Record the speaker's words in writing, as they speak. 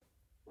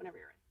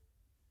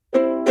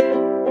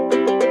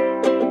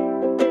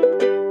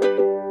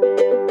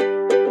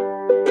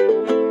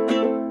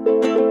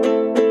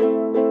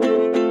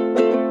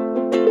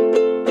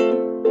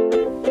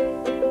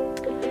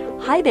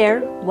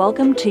there,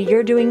 welcome to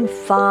You're Doing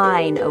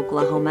Fine,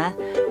 Oklahoma,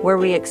 where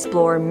we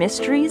explore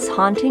mysteries,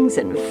 hauntings,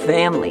 and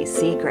family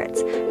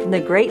secrets from the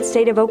great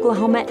state of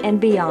Oklahoma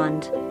and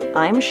beyond.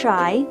 I'm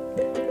Shy.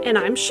 And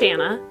I'm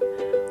Shanna.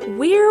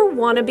 We're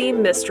wannabe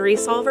mystery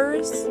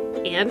solvers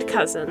and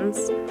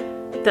cousins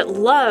that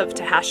love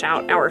to hash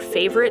out our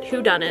favorite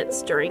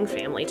whodunits during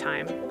family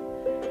time.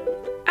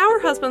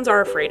 Our husbands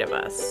are afraid of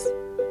us.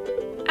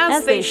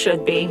 As they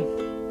should be.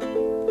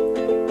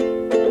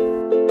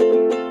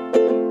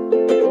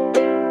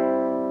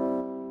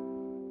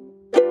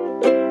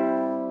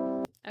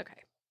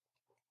 Okay.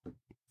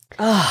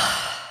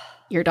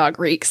 Your dog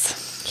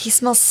reeks. He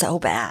smells so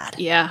bad.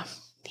 Yeah,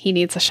 he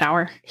needs a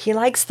shower. He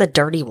likes the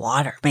dirty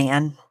water,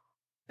 man.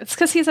 It's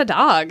because he's a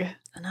dog.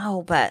 I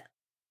know, but...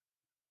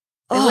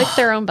 They lick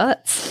their own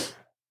butts.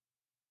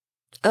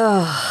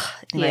 Ugh.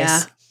 Anyways,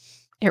 Yeah,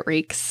 it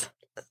reeks.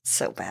 it's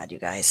so bad, you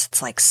guys.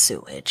 It's like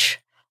sewage.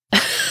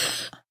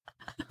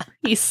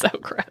 He's so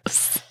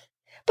gross.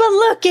 But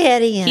look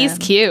at him. He's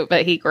cute,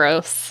 but he's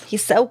gross.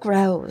 He's so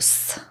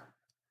gross.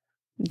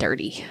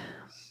 Dirty.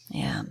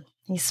 Yeah,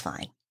 he's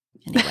fine.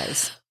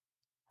 Anyways.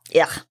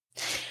 Yeah.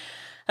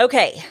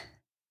 Okay.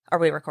 Are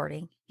we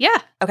recording? Yeah.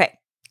 Okay.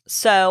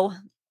 So,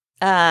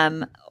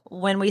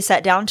 when we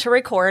sat down to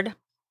record,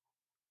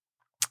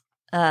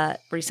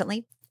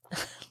 recently,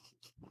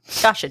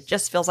 gosh, it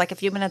just feels like a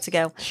few minutes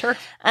ago. Sure.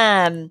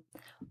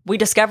 We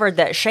discovered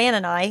that Shan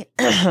and I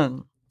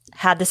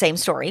had the same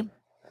story.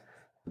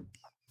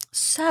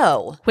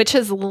 So, Which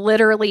has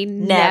literally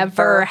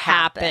never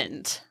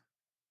happened.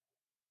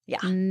 Yeah.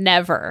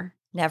 Never.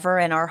 Never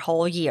in our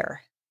whole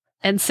year.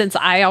 And since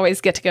I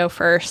always get to go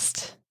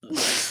first,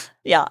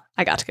 Yeah.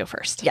 I got to go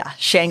first. Yeah.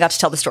 Shan got to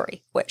tell the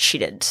story, which she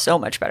did so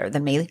much better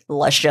than me.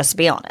 Let's just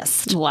be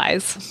honest.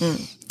 Lies.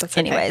 That's okay.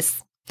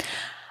 Anyways,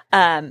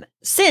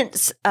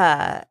 since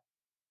that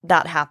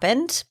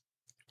happened,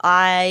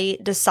 I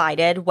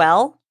decided,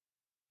 well,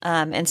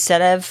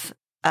 instead of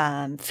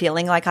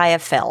feeling like I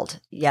have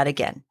failed yet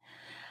again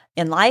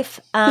in life,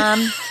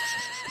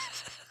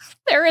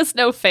 There is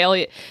no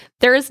failure.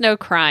 There is no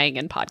crying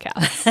in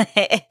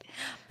podcasts.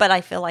 but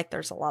I feel like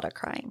there's a lot of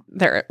crying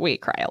We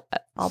cry a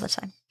lot. all the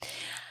time.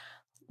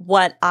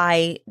 What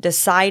I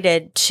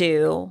decided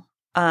to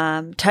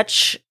not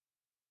touch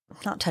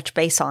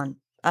base on,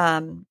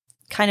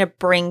 kind of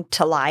bring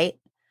to light,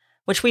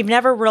 which we've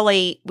never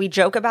really, we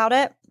joke about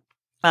it.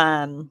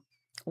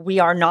 We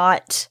are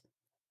not,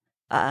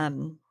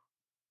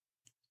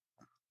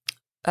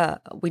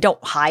 we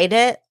don't hide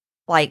it.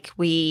 Like,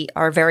 we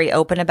are very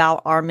open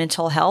about our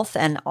mental health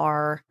and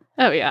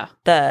Oh, yeah.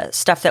 the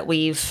stuff that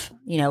we've,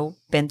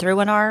 been through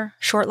in our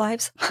short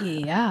lives.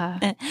 Yeah.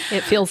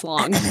 It feels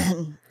long.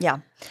 Yeah.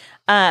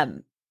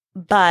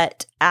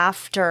 But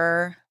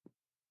after,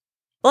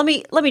 let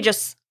me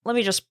just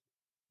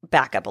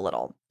back up a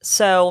little.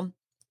 So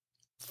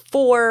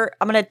I'm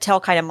going to tell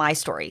kind of my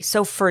story.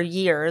 So for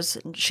years,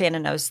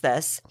 Shannon knows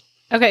this.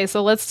 Okay,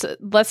 so let's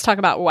talk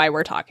about why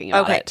we're talking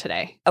about it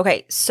today.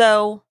 Okay.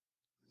 So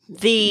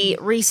the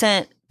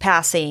recent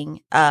passing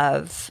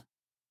of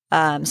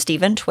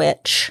Stephen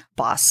Twitch,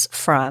 boss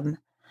from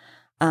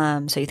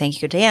So You Think You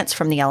Could Dance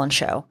from The Ellen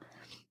Show,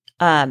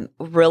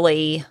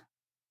 really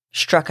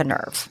struck a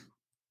nerve.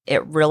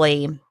 It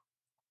really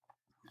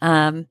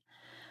kind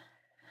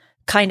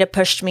of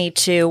pushed me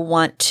to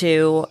want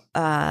to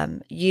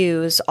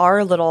use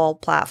our little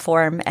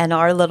platform and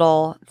our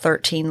little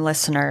 13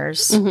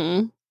 listeners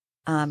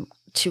Mm-hmm.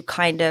 to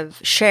kind of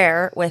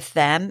share with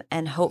them,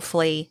 and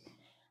hopefully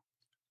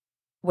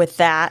with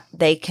that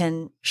they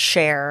can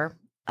share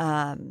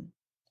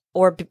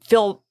or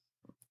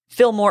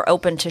feel more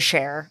open to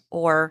share,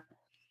 or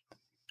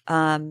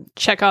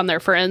Check on their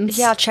friends.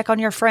 yeah, check on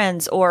your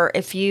friends, or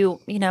if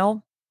we'll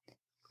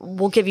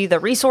give you the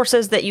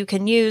resources that you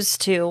can use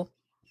to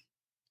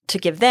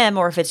give them,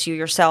 or if it's you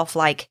yourself,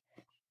 like,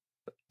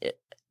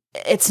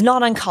 it's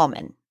not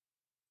uncommon,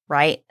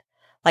 right?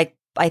 Like,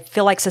 I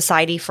feel like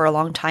society for a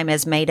long time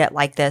has made it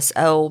like this,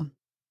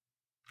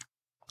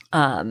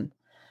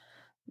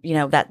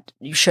 that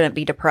you shouldn't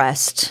be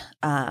depressed,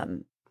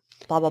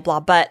 blah, blah, blah.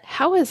 But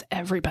How is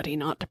everybody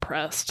not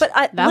depressed? But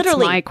That's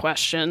literally, my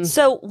question.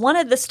 so one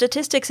of the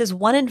statistics is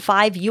 1 in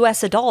 5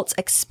 U.S. adults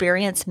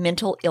experience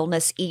mental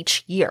illness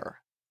each year.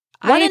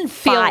 One I in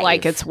feel 5.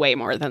 like it's way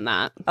more than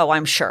that. Oh,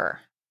 I'm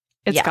sure.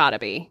 It's Yeah. gotta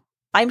be.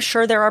 I'm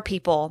sure there are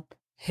people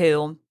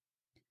who,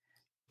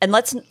 and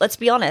let's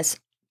be honest,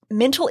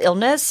 mental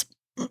illness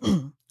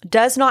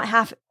does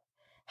not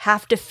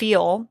have to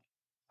feel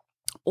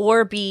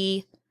or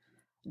be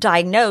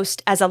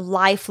diagnosed as a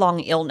lifelong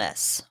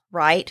illness,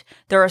 right?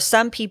 There are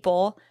some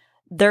people,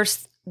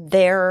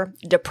 their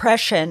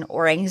depression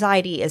or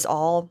anxiety is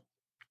all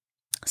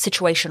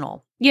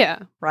situational, Yeah.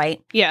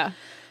 right? Yeah.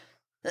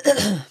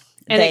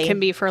 And it can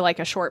be for like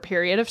a short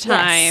period of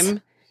time. Yes.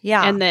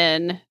 Yeah. And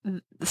then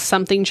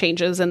something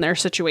changes in their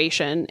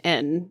situation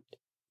and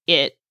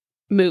it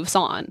moves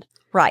on.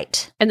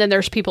 Right. And then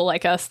there's people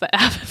like us that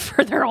have it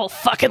for their whole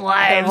fucking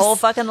lives. Their whole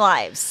fucking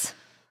lives.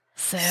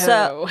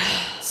 So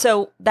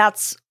So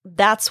that's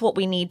what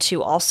we need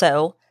to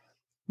also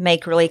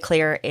make really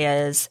clear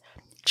is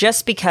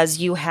just because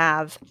you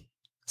have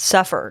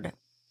suffered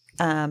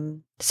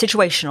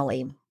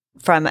situationally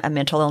from a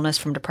mental illness,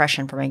 from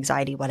depression, from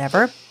anxiety,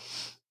 whatever,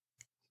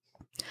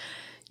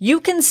 you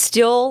can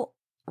still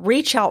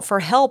reach out for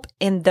help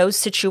in those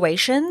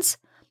situations.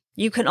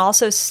 You can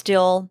also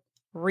still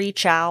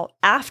reach out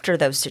after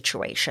those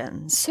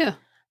situations. Yeah.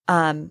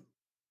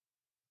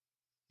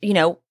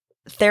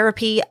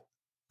 Therapy,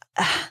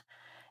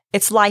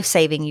 it's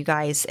life-saving, you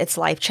guys. It's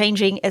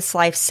life-changing. It's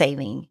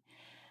life-saving,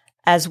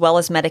 as well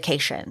as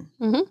medication,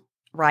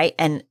 right?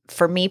 And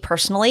for me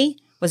personally,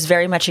 was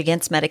very much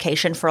against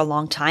medication for a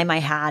long time. I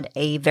had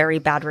a very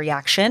bad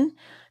reaction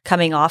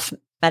coming off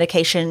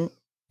medication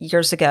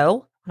years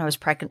ago when I was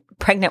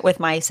pregnant with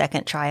my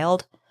second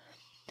child,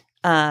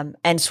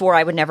 and swore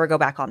I would never go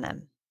back on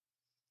them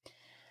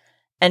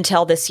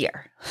until this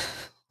year.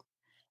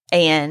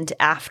 And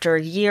after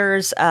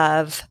years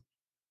of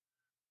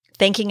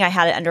thinking I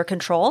had it under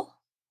control,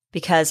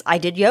 because I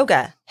did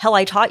yoga. Hell,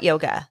 I taught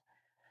yoga.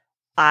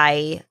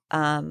 I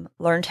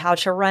learned how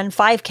to run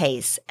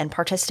 5Ks and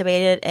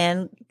participated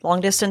in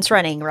long distance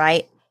running,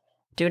 right?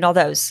 Doing all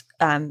those,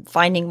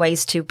 finding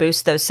ways to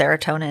boost those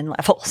serotonin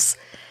levels,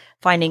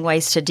 finding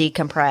ways to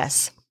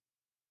decompress.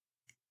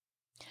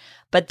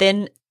 But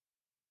then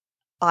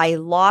I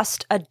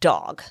lost a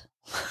dog.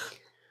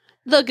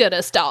 The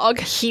goodest dog.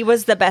 He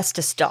was the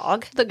bestest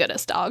dog. The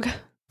goodest dog.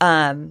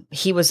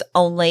 He was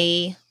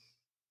only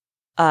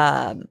 2.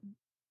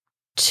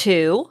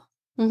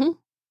 Mm-hmm.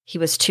 He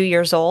was 2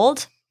 years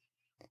old.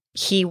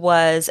 He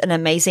was an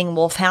amazing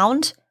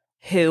wolfhound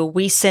who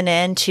we sent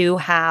in to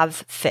have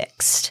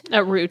fixed.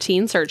 A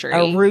routine surgery.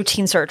 A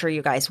routine surgery,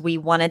 you guys. We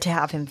wanted to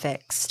have him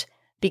fixed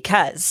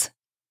because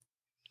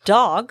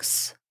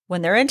dogs,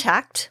 when they're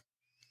intact,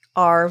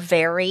 are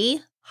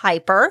very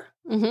hyper,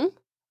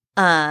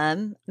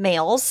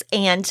 males,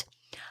 and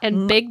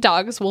big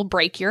dogs will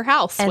break your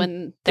house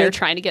when they're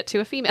trying to get to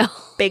a female.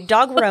 Big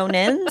dog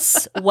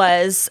Ronan's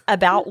was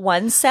about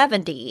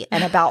 170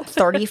 and about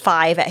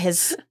 35 at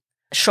his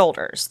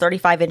shoulders,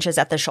 35 inches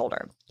at the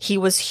shoulder. He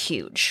was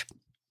huge.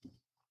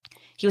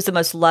 He was the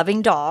most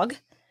loving dog,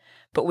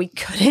 but we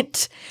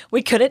couldn't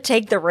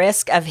take the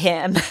risk of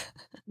him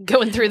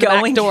going through the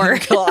back door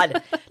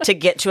to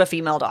get to a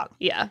female dog.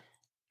 Yeah.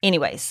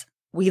 Anyways,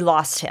 we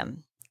lost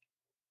him.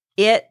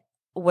 It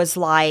was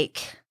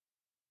like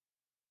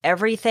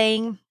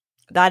everything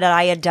that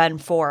I had done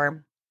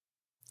for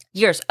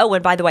years. Oh,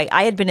 and by the way,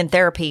 I had been in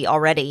therapy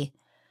already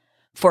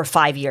for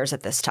 5 years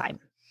at this time.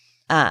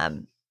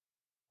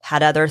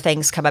 Had other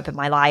things come up in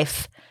my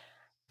life,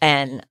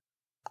 and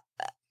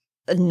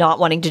not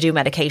wanting to do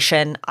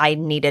medication, I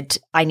needed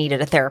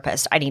a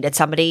therapist. I needed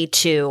somebody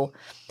to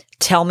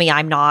tell me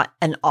I'm not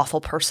an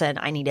awful person.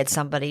 I needed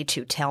somebody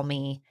to tell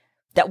me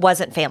that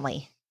wasn't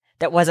family,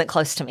 that wasn't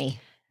close to me.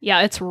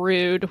 Yeah, it's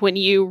rude when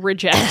you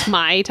reject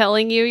my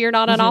telling you you're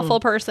not an awful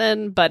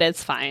person, but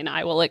it's fine.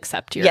 I will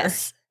accept your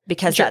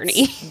because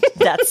journey.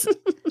 That's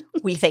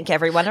we think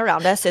everyone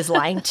around us is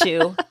lying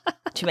to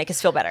make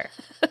us feel better.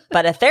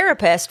 But a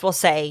therapist will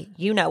say,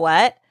 you know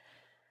what?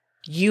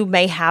 You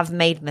may have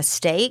made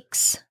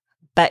mistakes,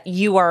 but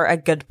you are a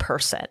good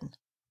person.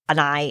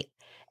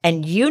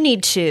 And you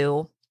need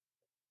to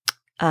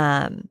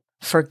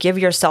forgive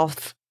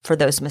yourself for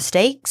those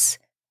mistakes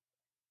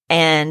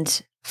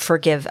and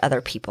forgive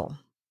other people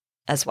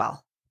as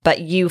well.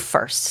 But you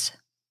first,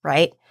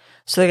 right?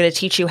 So they're going to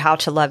teach you how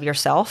to love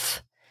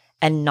yourself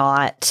and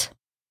not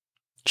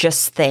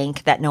just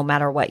think that no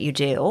matter what you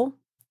do,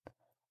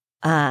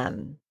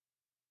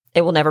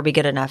 it will never be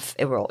good enough.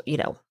 It will,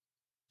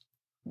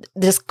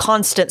 this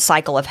constant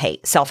cycle of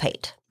hate,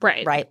 self-hate.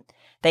 Right. Right.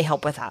 They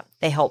help with that.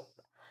 They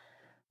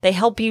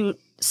help you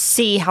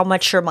see how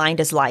much your mind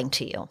is lying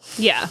to you.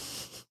 Yeah.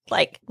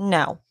 Like,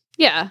 no.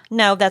 Yeah.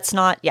 No, that's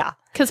not. Yeah.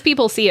 Because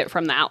people see it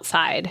from the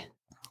outside.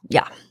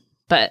 Yeah.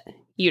 But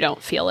you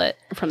don't feel it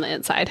from the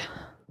inside.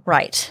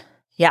 Right.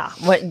 Yeah.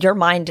 What your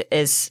mind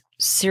is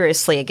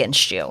seriously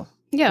against you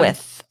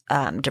with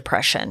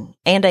depression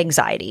and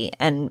anxiety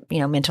and,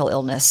 mental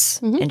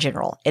illness in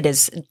general. It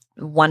is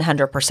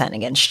 100%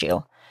 against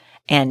you.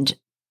 And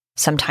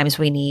sometimes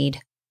we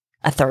need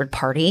a third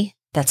party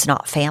that's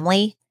not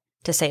family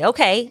to say,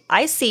 okay,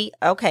 I see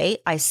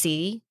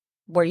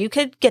where you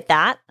could get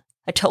that.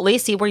 I totally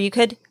see where you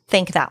could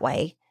think that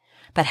way.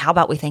 But how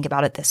about we think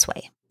about it this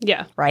way?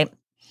 Yeah. Right?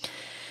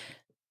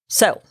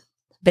 So,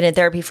 been in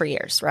therapy for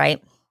years,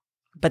 right?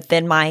 But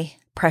then my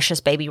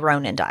precious baby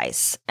Ronan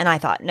dies. And I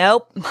thought,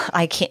 nope,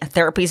 I can't.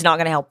 Therapy's not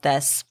going to help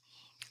this.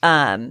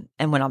 And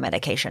went on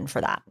medication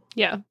for that.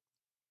 Yeah.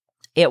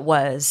 It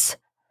was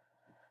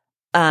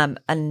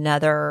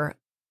another,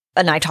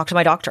 and I talked to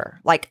my doctor.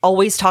 Like,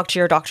 always talk to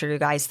your doctor, you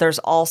guys. There's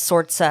all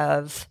sorts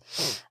of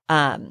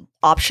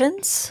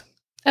options.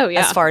 Oh, yeah.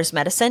 As far as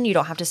medicine, you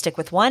don't have to stick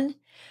with one.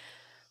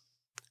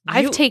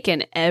 I've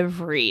taken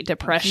every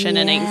depression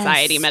and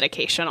anxiety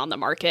medication on the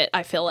market,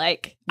 I feel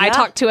like. Yeah. I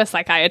talked to a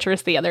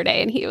psychiatrist the other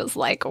day, and he was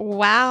like,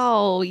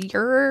 wow,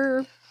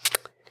 you've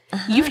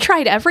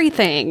tried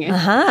everything.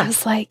 I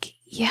was like,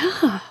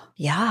 yeah.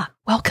 Yeah.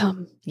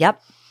 Welcome.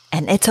 Yep.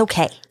 And it's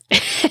okay.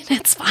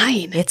 It's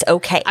fine. It's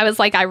okay. I was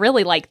like, I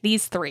really like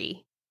these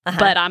 3, Uh-huh.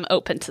 but I'm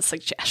open to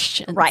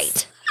suggestions.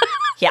 Right.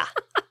 Yeah.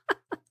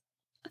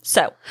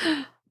 So,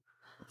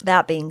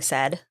 that being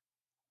said,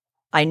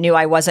 I knew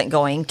I wasn't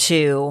going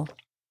to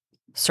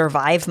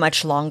survive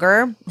much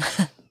longer,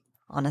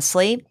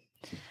 honestly.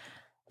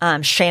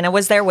 Shanna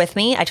was there with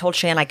me. I told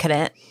Shanna I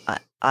couldn't.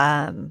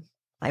 I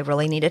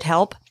really needed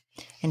help.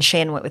 And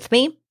Shanna went with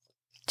me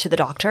to the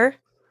doctor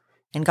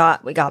and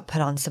we got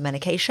put on some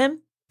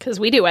medication. Because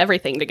we do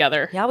everything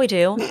together. Yeah, we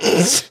do.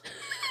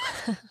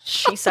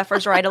 She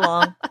suffers right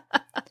along.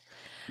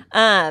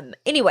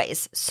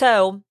 Anyways,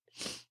 so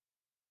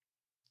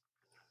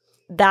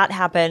that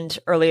happened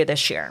earlier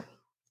this year.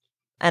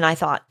 And I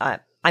thought,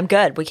 I'm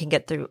good. We can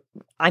get through.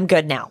 I'm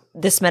good now.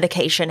 This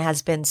medication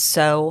has been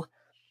so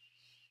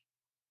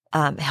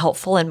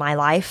helpful in my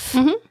life.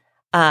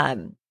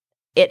 Mm-hmm.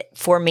 It,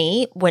 for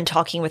me, when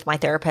talking with my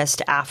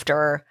therapist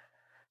after,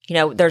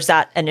 there's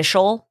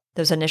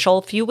those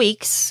initial few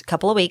weeks,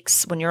 couple of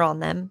weeks when you're on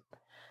them,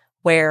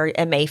 where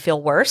it may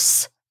feel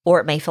worse or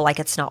it may feel like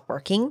it's not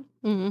working.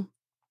 Mm-hmm.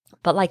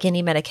 But like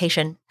any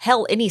medication,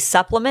 hell, any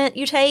supplement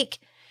you take,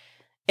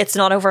 it's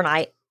not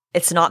overnight.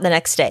 It's not the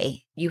next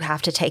day. You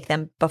have to take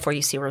them before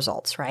you see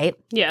results, right?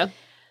 Yeah.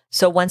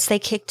 So once they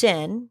kicked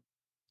in,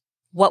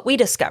 what we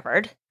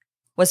discovered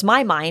was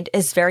my mind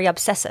is very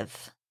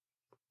obsessive.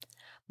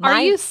 Are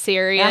you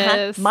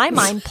serious? My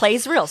mind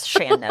plays reels.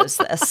 Shan knows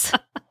this.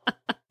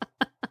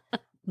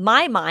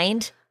 My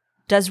mind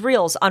does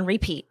reels on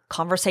repeat,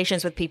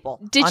 conversations with people.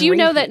 Did you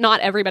know that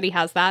not everybody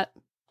has that?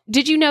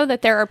 Did you know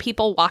that there are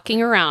people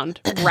walking around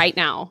right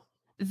now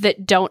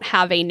that don't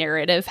have a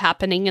narrative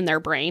happening in their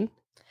brain?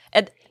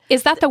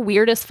 Is that the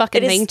weirdest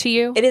fucking thing to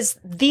you? It is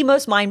the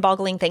most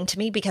mind-boggling thing to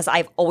me because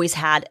I've always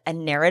had a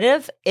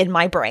narrative in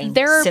my brain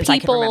there are since I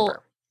can people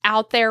remember.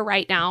 Out there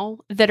right now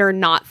that are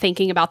not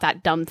thinking about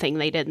that dumb thing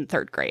they did in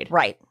 3rd grade.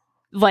 Right.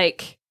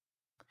 Like,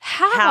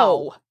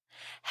 how?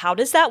 How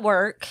does that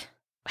work?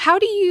 How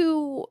do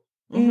you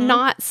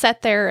not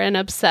sit there and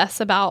obsess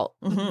about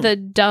the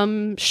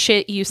dumb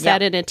shit you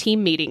said in a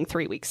team meeting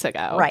 3 weeks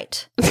ago?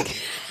 Right.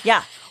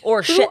 Yeah.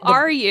 Or Who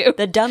are you?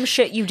 The dumb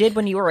shit you did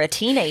when you were a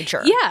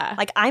teenager. Yeah.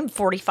 Like, I'm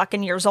 40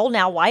 fucking years old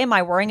now. Why am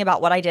I worrying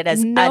about what I did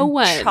as a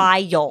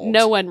child?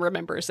 No one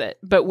remembers it.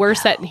 But we're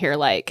sitting here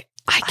like,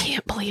 I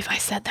can't believe I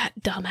said that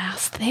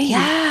dumbass thing.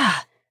 Yeah.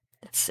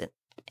 That's it.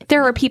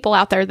 There are people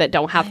out there that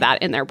don't have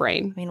that in their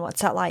brain. I mean,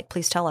 what's that like?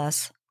 Please tell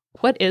us.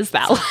 What is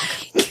that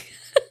like?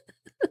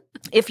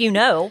 If you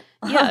know.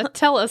 Yeah,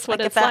 tell us what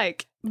it's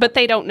like. But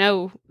they don't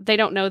know. They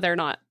don't know they're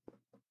not.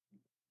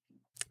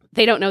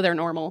 They don't know they're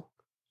normal.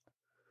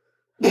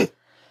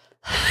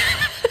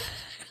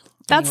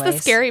 That's the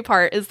scary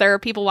part, is there are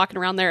people walking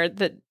around there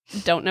that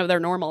don't know they're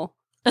normal.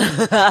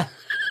 Okay,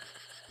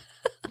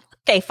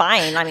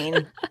 fine. I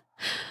mean,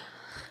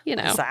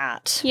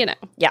 that.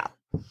 Yeah.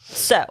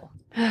 So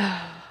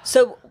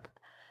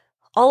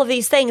all of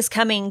these things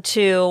coming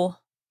to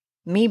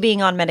me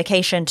being on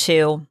medication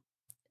to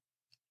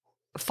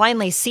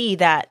finally see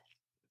that,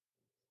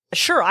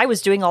 sure, I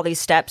was doing all these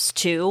steps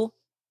to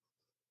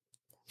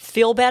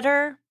feel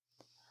better,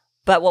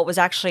 but what was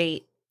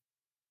actually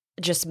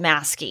just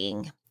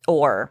masking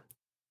or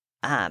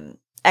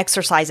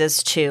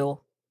exercises to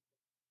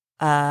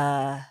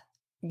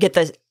get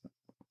the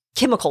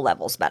chemical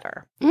levels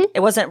better. Mm-hmm. It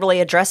wasn't really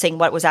addressing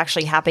what was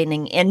actually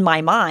happening in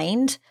my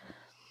mind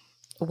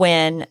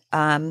when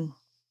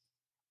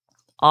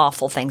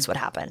awful things would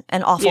happen.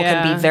 And awful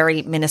can be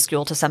very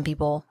minuscule to some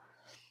people.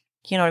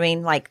 You know what I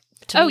mean? Like,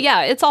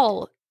 yeah, it's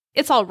all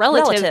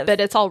relative,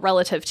 but it's all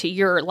relative to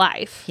your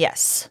life.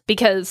 Yes.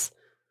 Because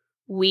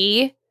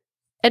we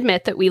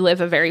admit that we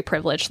live a very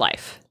privileged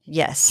life.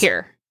 Yes.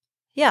 Here.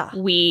 Yeah.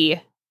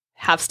 We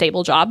have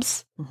stable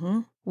jobs.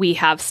 Mm-hmm. We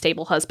have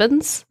stable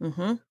husbands.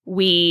 Mm-hmm.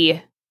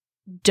 We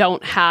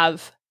don't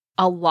have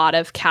a lot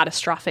of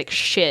catastrophic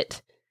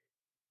shit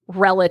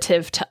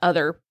relative to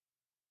other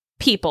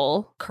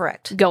people.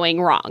 Correct.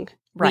 Going wrong.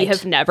 Right. We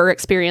have never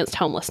experienced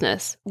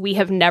homelessness. We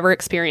have never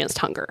experienced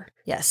hunger.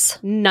 Yes.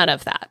 None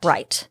of that.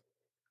 Right.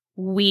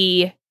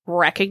 We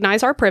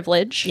recognize our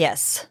privilege.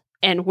 Yes.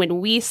 And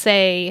when we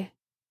say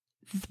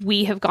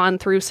we have gone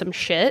through some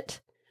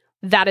shit,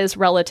 that is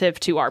relative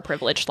to our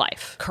privileged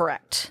life.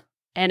 Correct.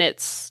 And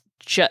it's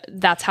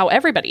that's how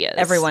everybody is.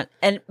 Everyone.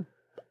 And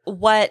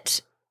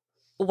what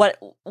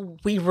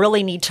we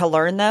really need to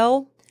learn,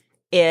 though,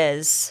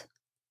 is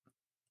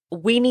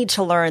we need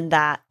to learn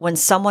that when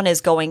someone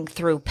is going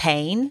through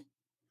pain,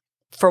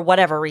 for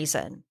whatever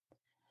reason,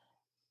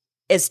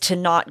 is to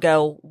not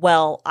go,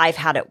 well, I've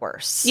had it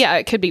worse. Yeah,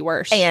 it could be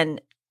worse.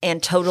 And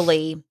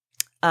totally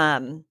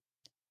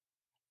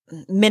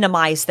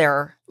minimize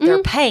their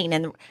pain.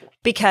 And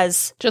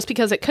because just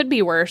because it could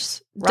be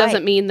worse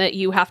doesn't mean that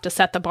you have to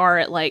set the bar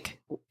at like,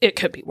 it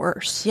could be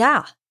worse.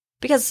 Yeah.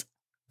 Because,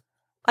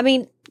 I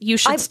mean, you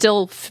should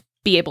still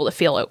be able to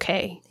feel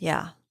okay.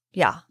 Yeah.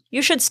 Yeah.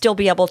 You should still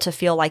be able to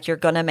feel like you're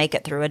going to make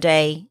it through a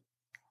day.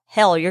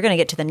 Hell, you're going to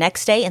get to the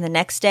next day and the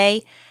next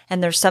day.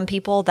 And there's some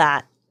people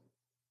that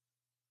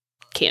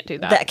can't do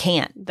that. That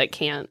can't. That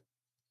can't.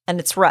 And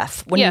it's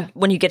rough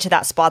when you get to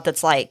that spot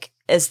that's like,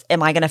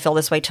 am I going to feel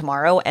this way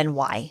tomorrow, and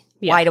why?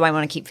 Yeah. Why do I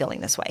want to keep feeling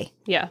this way?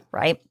 Yeah.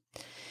 Right.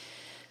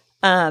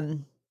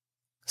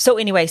 So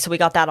anyway, so we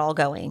got that all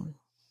going.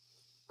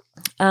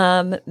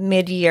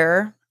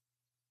 Mid-year,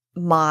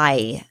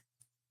 my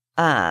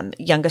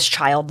youngest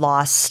child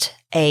lost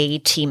a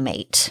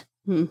teammate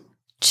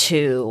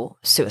to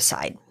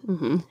suicide.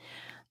 Mm-hmm.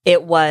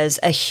 It was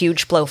a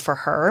huge blow for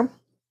her.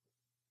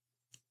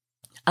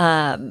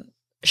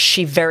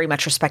 She very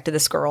much respected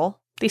this girl.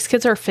 These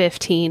kids are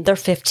 15. They're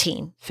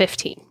 15.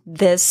 15.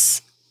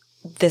 This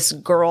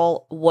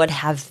girl would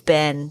have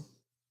been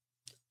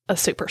A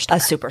superstar. a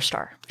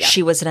superstar. Yeah.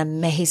 She was an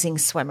amazing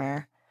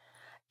swimmer.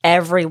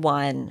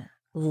 Everyone,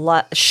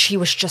 she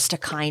was just a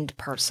kind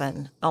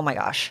person. Oh my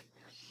gosh.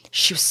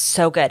 She was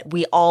so good.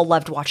 We all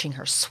loved watching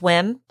her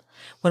swim.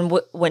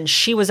 When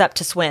she was up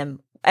to swim,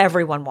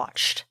 everyone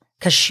watched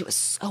because she was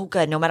so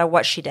good no matter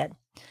what she did.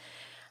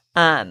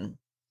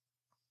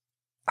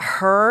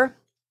 Her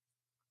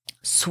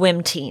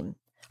swim team,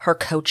 her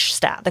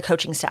the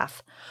coaching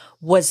staff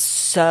was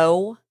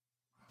so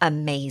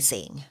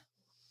amazing.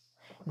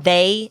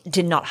 They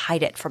did not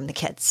hide it from the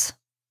kids.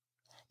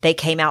 They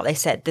came out, they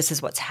said, this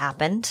is what's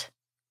happened.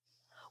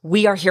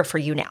 We are here for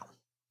you now.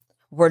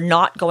 We're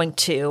not going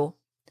to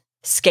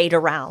skate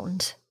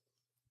around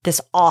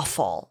this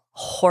awful,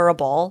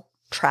 horrible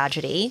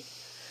tragedy.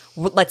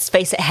 Let's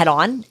face it head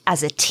on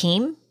as a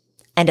team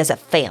and as a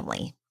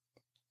family,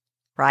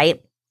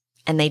 right?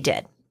 And they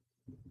did.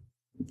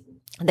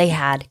 They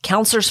had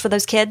counselors for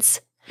those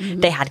kids. Mm-hmm.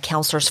 They had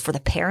counselors for the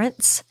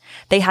parents.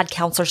 They had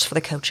counselors for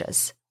the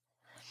coaches.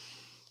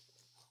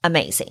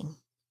 Amazing.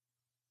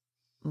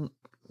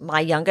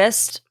 My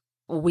youngest,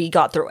 we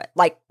got through it.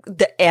 Like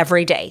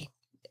every day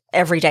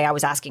I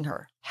was asking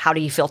her, how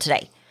do you feel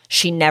today?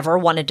 She never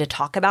wanted to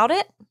talk about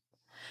it.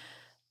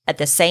 At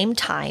the same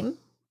time,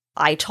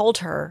 I told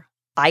her,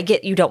 I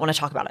get you don't want to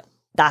talk about it.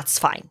 That's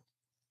fine.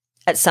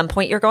 At some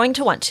point, you're going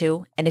to want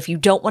to. And if you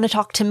don't want to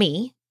talk to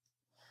me,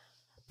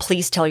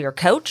 please tell your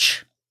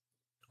coach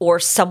or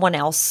someone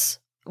else,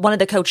 one of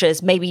the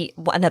coaches, maybe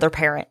another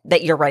parent,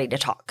 that you're ready to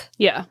talk.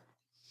 Yeah.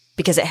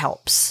 Because it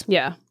helps.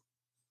 Yeah.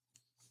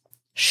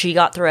 She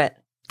got through it.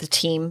 The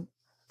team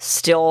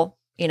still,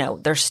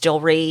 they're still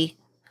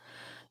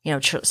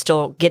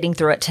still getting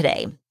through it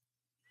today.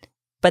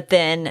 But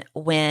then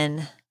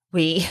when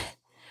we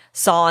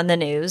saw on the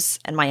news,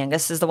 and my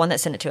youngest is the one that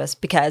sent it to us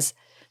because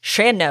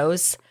Shan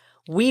knows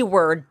we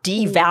were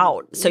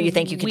devout So You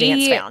Think You Can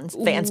Dance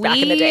fans back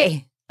in the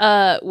day.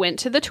 Went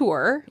to the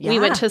tour. Yeah. We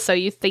went to So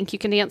You Think You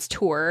Can Dance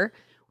tour.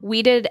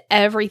 We did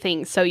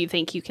everything So You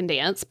Think You Can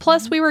Dance.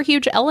 Plus, we were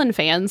huge Ellen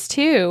fans,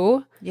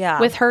 too. Yeah.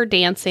 With her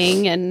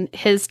dancing and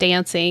his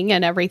dancing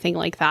and everything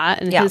like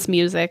that. And his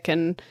music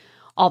and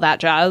all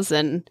that jazz.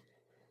 And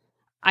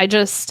I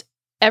just,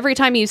 every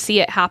time you see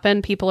it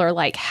happen, people are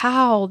like,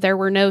 how? There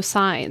were no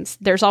signs.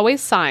 There's always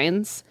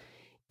signs.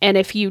 And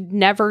if you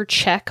never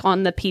check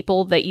on the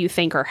people that you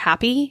think are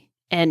happy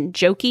and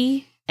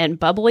jokey and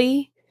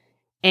bubbly,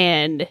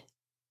 and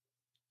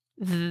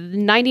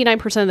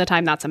 99% of the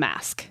time, that's a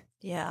mask.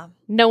 Yeah.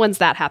 No one's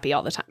that happy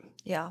all the time.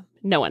 Yeah.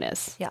 No one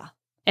is. Yeah.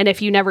 And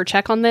if you never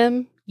check on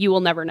them, you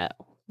will never know.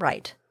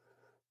 Right.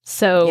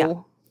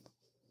 So.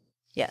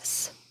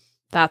 Yes.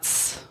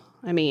 That's,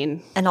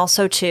 and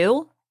also,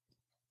 too,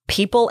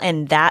 people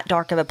in that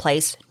dark of a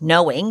place,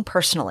 knowing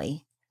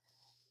personally,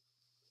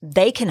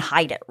 they can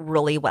hide it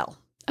really well.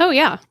 Oh,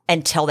 yeah.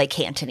 Until they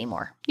can't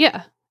anymore.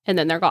 Yeah. And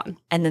then they're gone.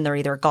 And then they're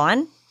either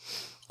gone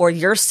or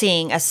you're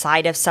seeing a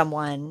side of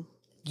someone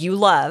you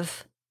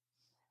love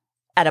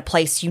at a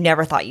place you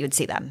never thought you would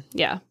see them.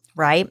 Yeah.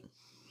 Right?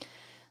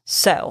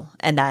 So,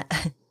 and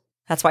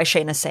that's why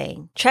Shayna's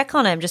saying, check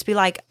on him. Just be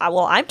like, well,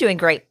 I'm doing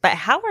great, but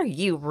how are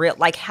you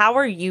how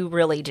are you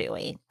really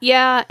doing?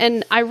 Yeah.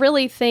 And I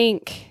really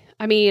think,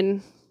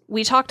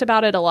 we talked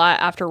about it a lot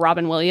after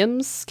Robin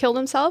Williams killed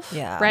himself.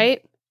 Yeah.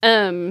 Right?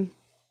 And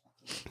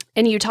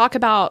you talk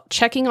about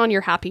checking on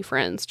your happy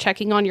friends,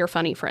 checking on your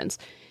funny friends.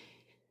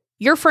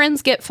 Your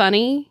friends get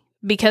funny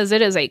because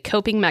it is a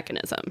coping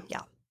mechanism.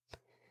 Yeah.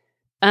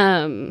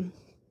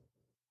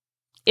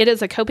 It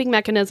is a coping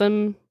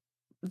mechanism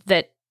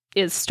that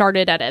is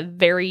started at a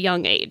very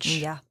young age.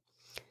 Yeah.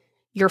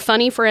 Your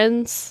funny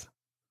friends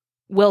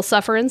will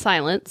suffer in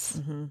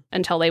silence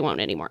until they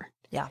won't anymore.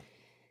 Yeah.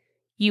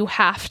 You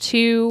have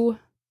to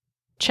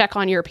check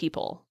on your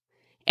people.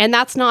 And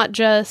that's not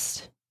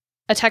just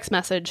a text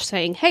message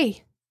saying,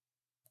 hey,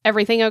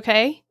 everything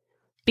okay?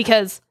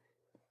 Because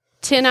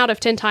 10 out of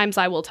 10 times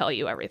I will tell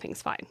you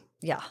everything's fine.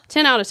 Yeah.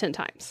 10 out of 10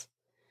 times.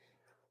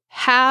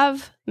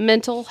 Have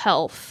mental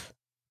health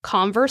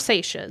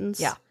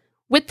conversations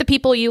with the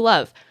people you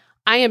love.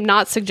 I am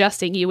not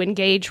suggesting you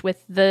engage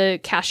with the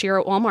cashier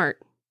at Walmart.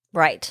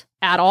 Right.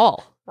 At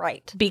all.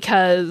 Right.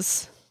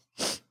 Because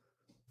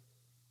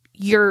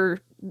you're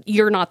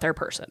not their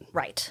person.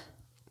 Right.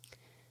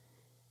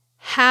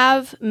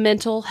 Have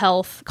mental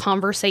health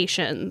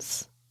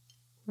conversations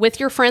with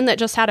your friend that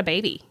just had a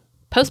baby.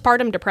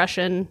 Postpartum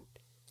depression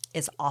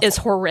is awful. is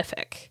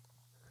horrific.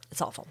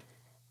 It's awful.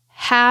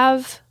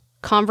 Have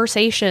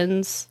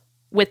conversations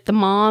with the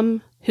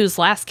mom whose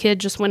last kid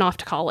just went off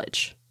to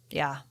college.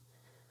 Yeah.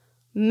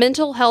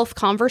 Mental health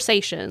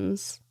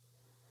conversations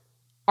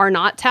are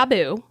not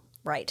taboo.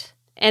 Right.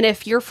 And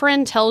if your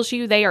friend tells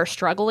you they are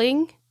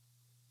struggling,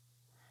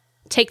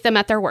 take them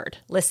at their word.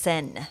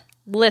 Listen.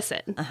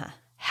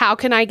 How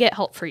can I get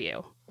help for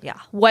you? Yeah.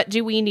 What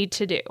do we need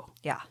to do?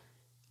 Yeah.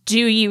 Do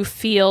you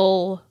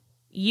feel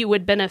you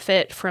would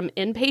benefit from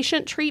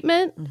inpatient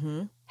treatment?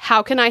 Mm-hmm.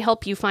 How can I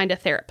help you find a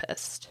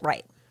therapist?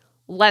 Right.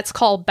 Let's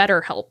call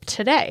BetterHelp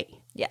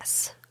today.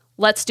 Yes.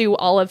 Let's do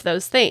all of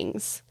those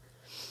things.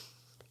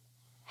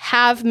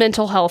 Have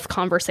mental health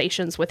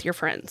conversations with your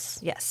friends.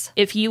 Yes.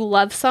 If you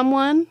love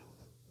someone,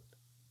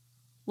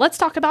 let's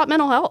talk about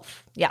mental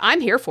health. Yeah.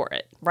 I'm here for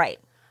it. Right.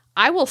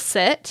 I will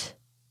sit,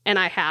 and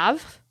I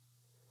have,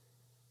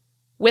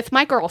 with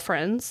my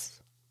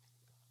girlfriends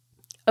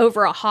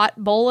over a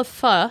hot bowl of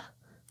pho,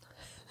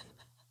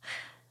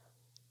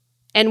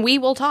 and we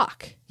will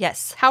talk.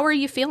 Yes. How are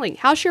you feeling?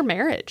 How's your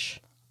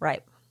marriage?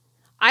 Right.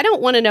 I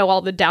don't want to know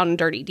all the down and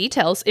dirty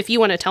details. If you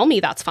want to tell me,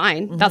 that's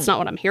fine. Mm-hmm. That's not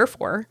what I'm here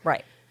for.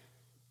 Right.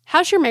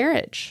 How's your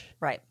marriage?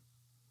 Right.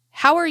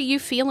 How are you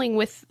feeling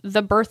with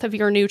the birth of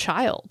your new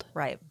child?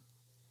 Right.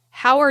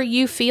 How are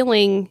you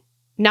feeling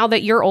now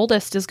that your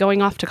oldest is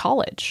going off to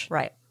college?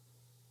 Right.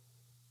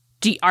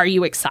 Are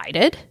you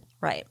excited?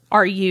 Right.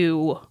 Are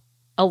you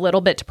a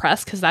little bit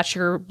depressed because that's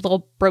your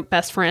little broke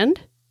best friend?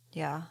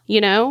 Yeah.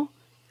 You know?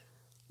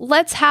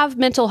 Let's have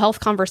mental health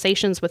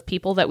conversations with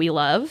people that we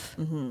love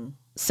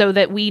so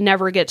that we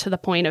never get to the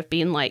point of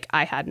being like,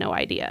 I had no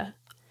idea.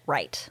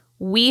 Right.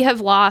 We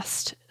have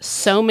lost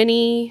so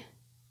many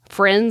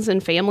friends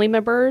and family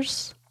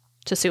members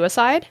to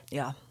suicide.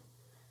 Yeah.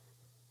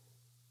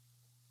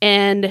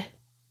 And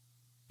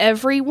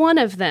every one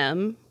of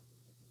them,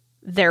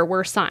 there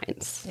were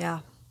signs. Yeah.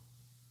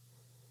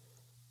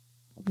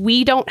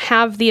 We don't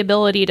have the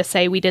ability to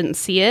say we didn't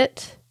see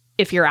it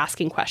if you're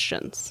asking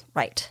questions.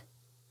 Right.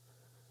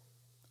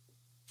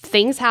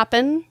 Things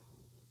happen,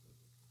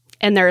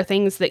 and there are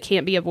things that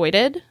can't be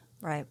avoided.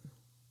 Right.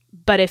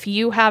 But if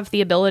you have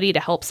the ability to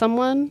help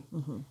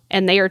someone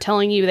and they are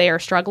telling you they are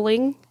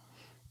struggling,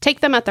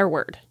 take them at their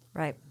word.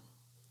 Right.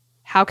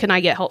 How can I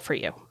get help for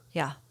you?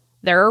 Yeah.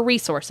 There are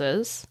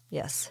resources.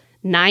 Yes.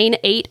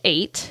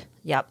 988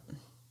 Yep.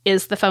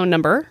 is the phone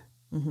number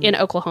in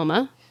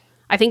Oklahoma.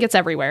 I think it's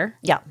everywhere.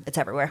 Yeah. It's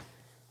everywhere.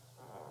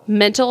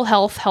 Mental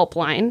health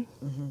helpline.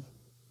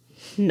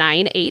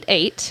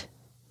 988.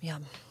 Yeah.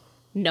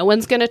 No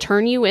one's going to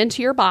turn you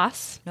into your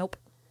boss. Nope.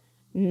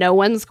 No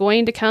one's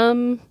going to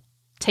come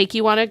take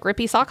you on a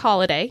grippy sock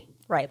holiday.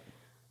 Right.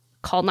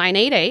 Call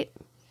 988.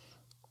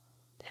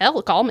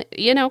 Hell, call me.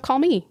 Call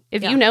me.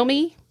 If you know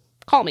me,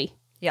 call me.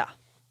 Yeah.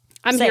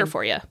 I'm Same. here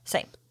for you.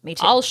 Same. Me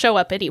too. I'll show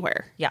up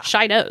anywhere. Yeah.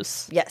 Shy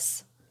knows.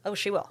 Yes. Oh,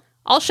 she will.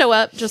 I'll show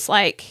up just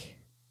like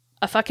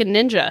a fucking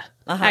ninja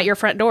at your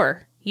front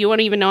door. You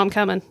won't even know I'm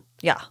coming.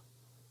 Yeah.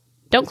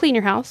 Don't clean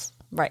your house.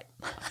 Right.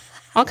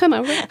 I'll come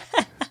over.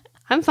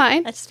 I'm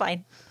fine. That's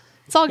fine.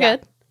 It's all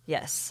good.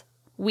 Yes.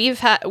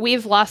 We've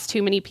lost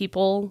too many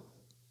people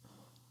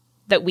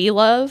that we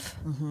love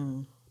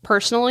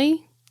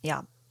personally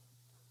Yeah.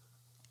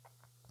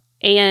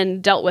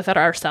 and dealt with it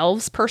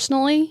ourselves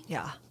personally.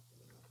 Yeah.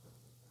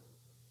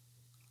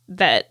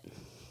 That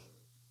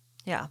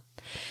Yeah.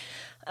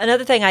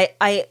 Another thing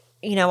I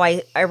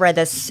read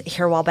this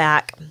here a while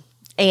back,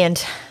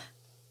 and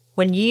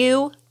when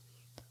you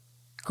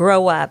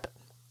grow up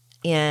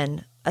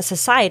in a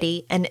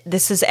society, and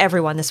this is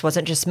everyone, this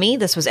wasn't just me,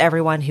 this was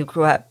everyone who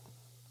grew up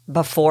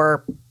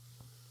before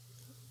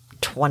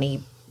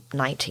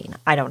 2019,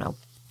 I don't know,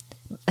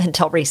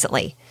 until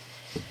recently.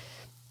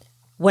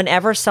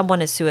 Whenever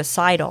someone is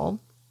suicidal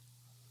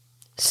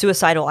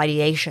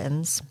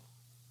ideations,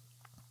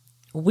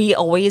 we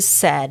always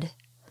said,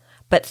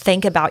 but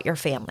think about your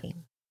family.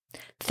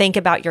 Think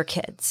about your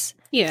kids.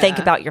 Yeah. Think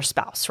about your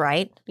spouse,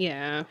 right?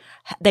 yeah.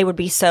 They would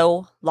be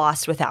so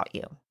lost without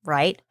you,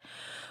 right?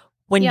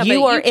 When Yeah, you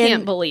but are you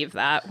can't believe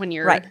that when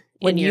you're right,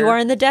 when you are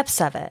in the depths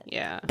of it,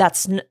 Yeah.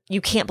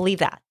 you can't believe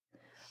that.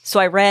 So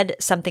I read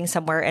something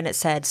somewhere and it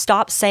said,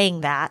 stop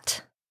saying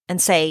that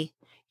and say,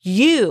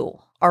 you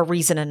are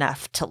reason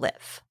enough to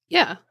live.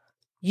 Yeah.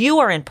 You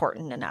are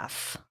important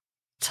enough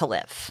to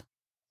live.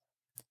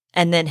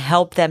 And then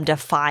help them to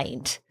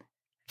find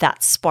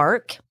that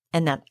spark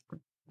and that,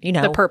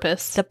 The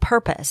purpose. the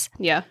purpose.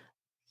 Yeah.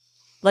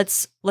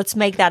 Let's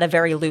make that a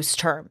very loose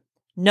term.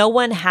 No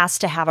one has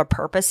to have a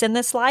purpose in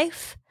this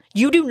life.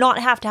 You do not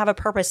have to have a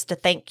purpose to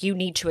think you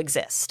need to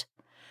exist.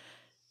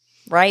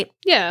 Right?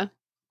 Yeah.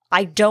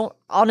 I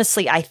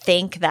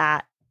think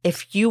that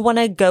if you want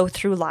to go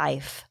through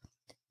life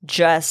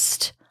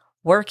just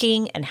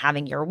working and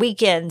having your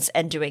weekends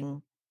and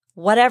doing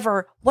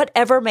whatever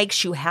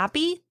makes you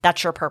happy,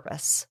 that's your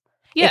purpose.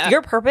 Yeah. If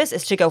your purpose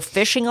is to go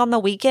fishing on the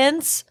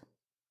weekends,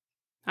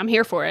 I'm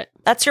here for it.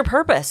 that's your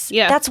purpose.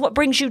 Yeah. That's what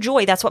brings you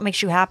joy. That's what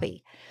makes you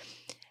happy.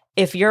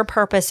 If your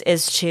purpose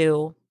is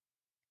to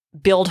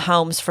build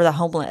homes for the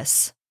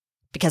homeless,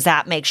 because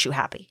that makes you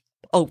happy.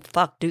 Oh,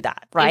 fuck, do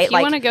that, right? If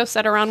you want to go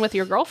sit around with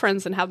your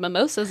girlfriends and have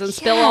mimosas and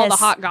spill all the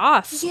hot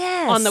goss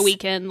on the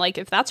weekend, like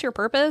if that's your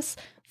purpose,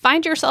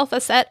 find yourself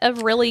a set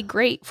of really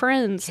great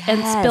friends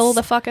and spill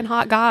the fucking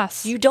hot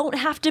goss. You don't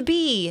have to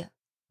be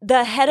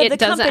the head of the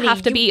company. It doesn't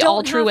have to be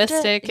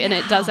altruistic, and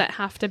it doesn't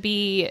have to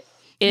be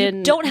in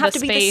You don't have the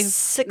to be space. the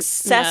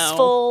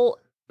successful,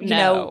 you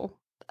know,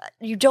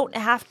 you don't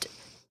have to.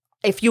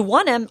 If you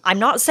want him, I'm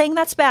not saying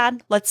that's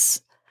bad.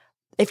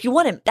 If you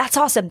want him, that's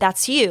awesome.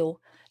 That's you.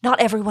 Not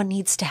everyone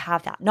needs to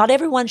have that. Not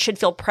everyone should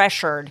feel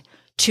pressured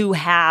to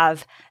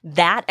have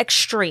that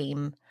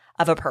extreme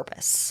of a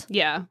purpose.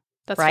 Yeah,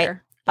 that's right?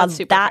 fair. That's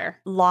super that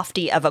fair.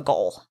 lofty of a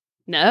goal.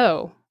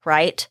 No.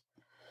 Right?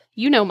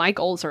 You know my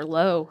goals are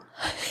low.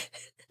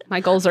 My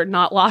goals are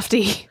not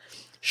lofty.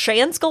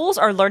 Cheyenne's goals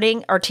are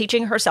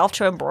teaching herself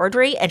to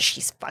embroidery, and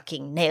she's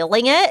fucking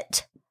nailing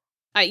it.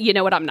 You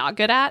know what I'm not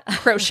good at?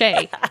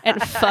 Crochet.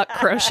 And fuck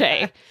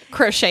crochet.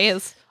 Crochet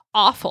is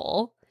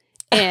awful.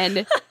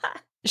 And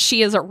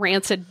she is a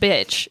rancid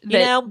bitch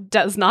that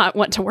does not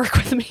want to work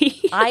with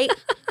me.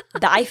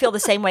 I feel the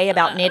same way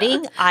about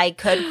knitting. I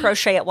could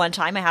crochet at one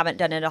time. I haven't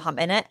done it in a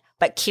minute.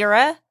 But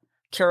Kira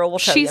will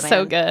show you, She's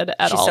so good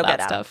at all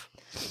that stuff.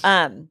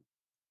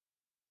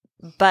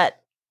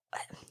 But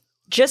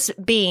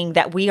just being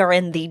that we are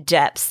in the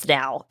depths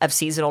now of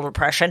seasonal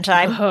depression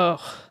time.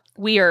 Oh,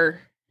 we are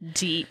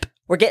deep.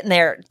 We're getting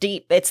there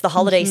deep. It's the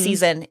holiday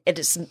season. It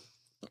is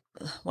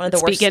one of the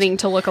worst. It's beginning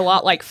to look a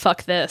lot like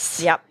fuck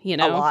this. Yep. You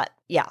know? A lot.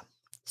 Yeah.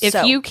 If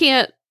you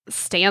can't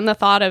stand the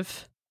thought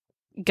of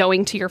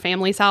going to your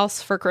family's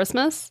house for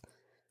Christmas,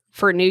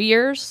 for New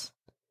Year's,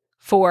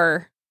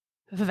 for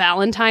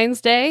Valentine's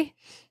Day,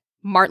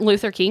 Martin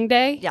Luther King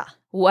Day,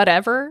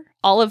 whatever,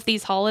 all of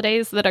these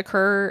holidays that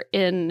occur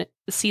in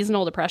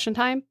seasonal depression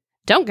time,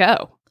 don't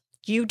go.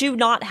 You do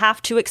not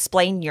have to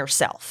explain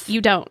yourself.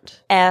 You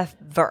don't.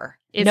 Ever.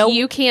 If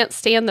you can't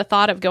stand the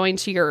thought of going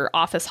to your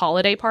office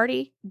holiday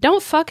party,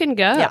 don't fucking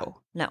go. Yeah.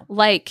 No.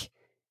 Like,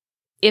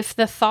 if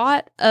the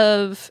thought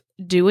of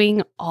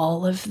doing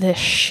all of this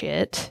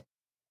shit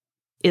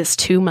is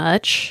too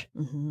much,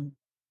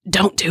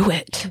 don't do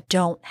it. You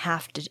don't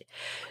have to.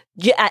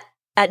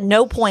 At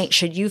no point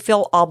should you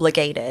feel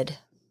obligated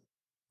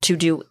to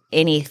do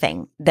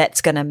anything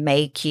that's going to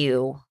make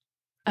you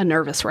a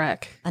nervous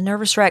wreck.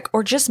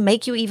 Or just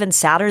make you even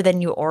sadder than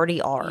you already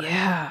are.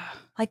 Yeah.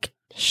 Like,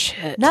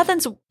 shit.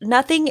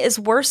 Nothing is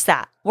worth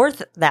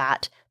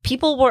that.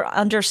 People will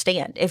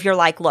understand if you're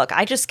like, look,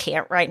 I just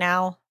can't right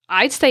now.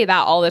 I'd say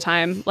that all the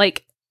time.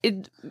 Like,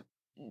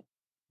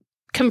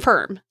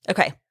 confirm.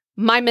 Okay.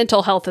 My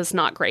mental health is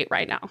not great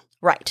right now.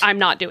 Right. I'm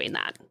not doing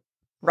that.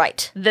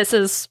 Right.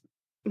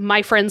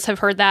 My friends have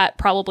heard that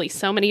probably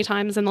so many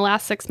times in the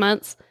last 6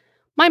 months.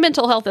 My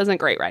mental health isn't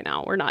great right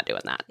now. We're not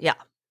doing that. Yeah.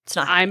 It's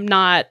not. I'm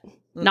not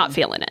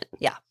feeling it.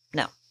 Yeah.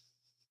 No.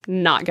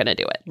 Not going to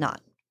do it.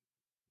 Not.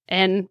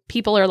 And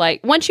people are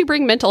like, once you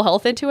bring mental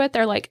health into it,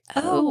 they're like,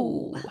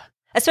 oh.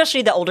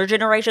 Especially the older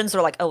generations,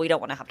 they're like, oh, we don't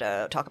want to have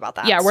to talk about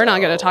that. Yeah, we're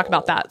not going to talk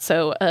about that.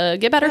 So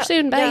get better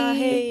soon. Bye. Yeah,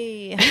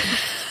 hey.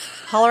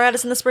 Holler at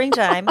us in the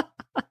springtime.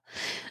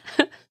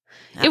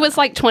 It was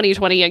like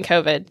 2020 and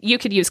COVID. You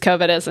could use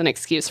COVID as an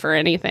excuse for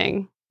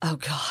anything. Oh,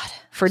 God.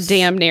 For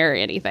damn near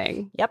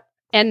anything. Yep.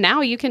 And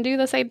now you can do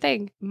the same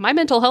thing. My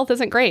mental health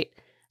isn't great.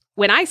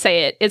 When I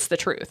say it, it's the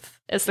truth.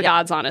 It's the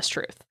God's honest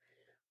truth.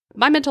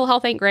 My mental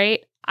health ain't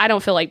great. I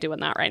don't feel like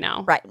doing that right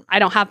now. Right. I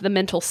don't have the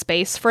mental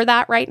space for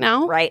that right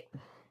now. Right.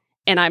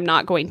 And I'm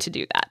not going to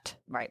do that.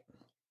 Right.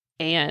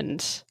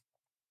 And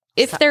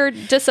if they're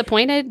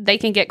disappointed, they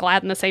can get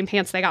glad in the same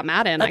pants they got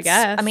mad in, I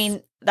guess. I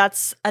mean,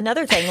 that's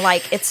another thing.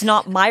 Like, it's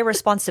not my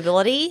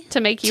responsibility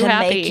to make you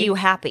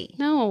happy.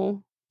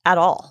 No. At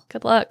all.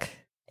 Good luck.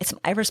 It's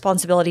my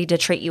responsibility to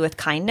treat you with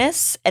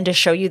kindness and to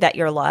show you that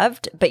you're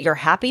loved, but your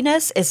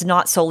happiness is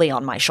not solely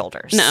on my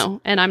shoulders.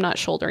 No, and I'm not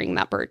shouldering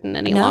that burden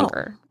any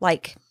longer.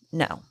 Like,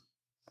 no.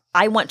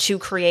 I want to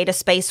create a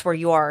space where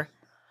you are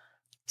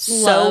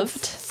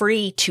loved,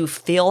 free to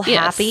feel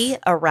happy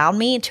around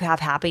me, to have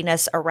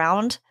happiness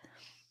around,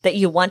 that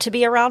you want to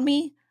be around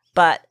me,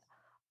 but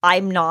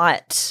I'm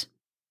not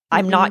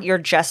your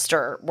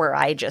jester where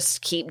I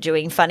just keep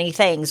doing funny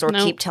things or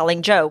keep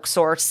telling jokes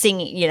or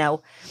singing,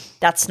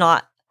 that's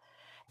not.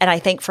 And I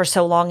think for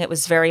so long it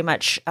was very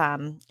much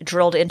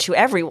drilled into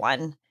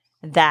everyone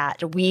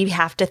that we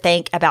have to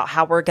think about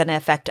how we're going to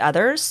affect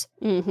others.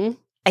 Mm-hmm.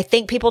 I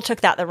think people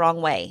took that the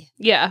wrong way.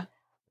 Yeah.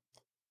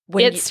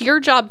 It's your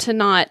job to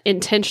not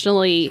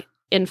intentionally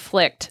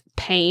inflict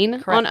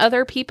pain on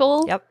other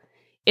people. Yep.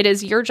 It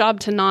is your job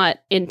to not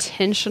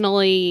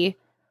intentionally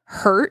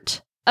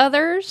hurt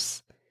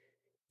others.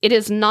 It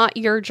is not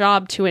your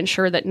job to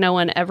ensure that no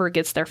one ever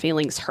gets their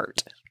feelings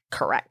hurt.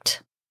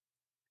 Correct.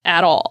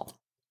 At all.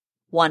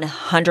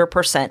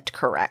 100%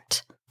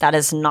 correct. That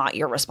is not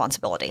your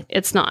responsibility.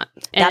 It's not.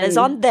 That is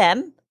on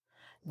them.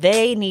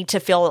 They need to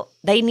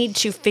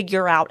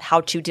figure out how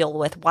to deal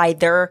with why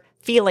their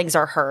feelings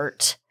are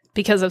hurt.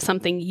 Because of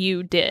something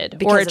you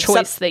did or a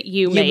choice that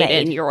you made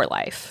in your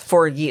life.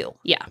 For you.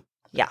 Yeah.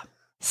 Yeah.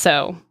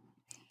 So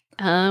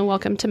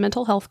Welcome to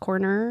Mental Health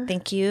Corner.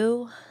 Thank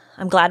you.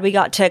 I'm glad we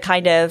got to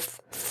kind of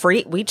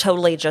we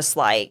totally just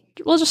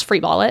we'll just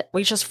freeball it.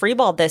 We just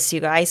freeballed this, you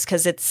guys,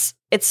 because it's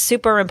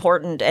super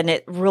important and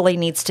it really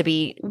needs to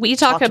be. We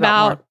talk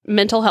about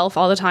mental health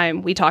all the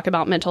time. We talk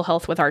about mental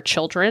health with our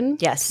children.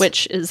 Yes.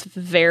 Which is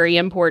very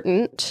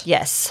important.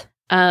 Yes.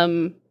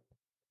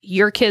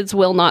 Your kids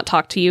will not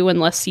talk to you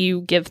unless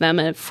you give them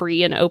a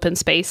free and open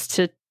space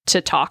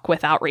to talk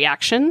without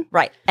reaction.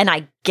 Right. And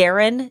I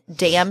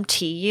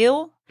guarantee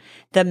you,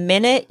 the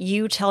minute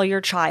you tell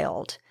your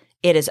child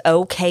it is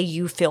okay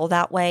you feel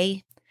that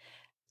way,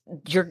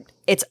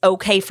 it's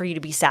okay for you to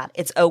be sad.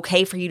 It's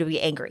okay for you to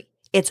be angry.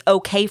 It's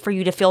okay for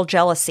you to feel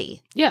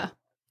jealousy. Yeah.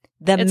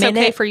 It's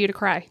okay for you to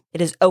cry.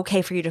 It is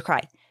okay for you to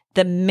cry.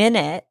 The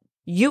minute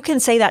you can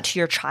say that to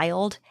your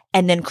child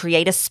and then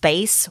create a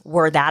space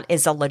where that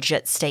is a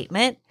legit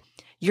statement,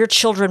 your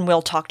children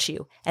will talk to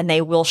you and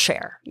they will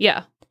share.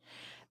 Yeah.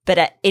 But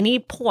at any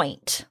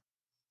point,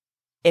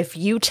 if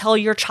you tell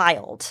your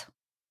child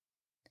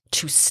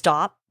to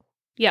stop.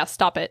 Yeah,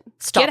 stop it.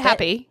 Stop get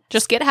happy.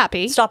 Just get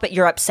happy. Stop it.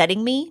 You're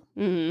upsetting me.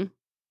 Mm-hmm.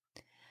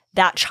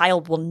 That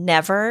child will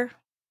never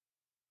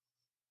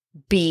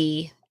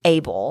be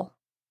able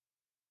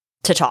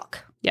to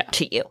talk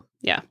to you.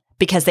 Yeah.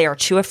 Because they are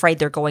too afraid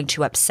they're going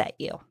to upset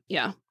you.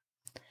 Yeah.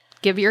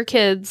 Give your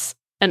kids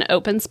an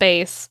open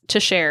space to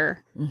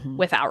share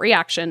without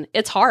reaction.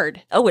 It's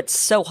hard. Oh, it's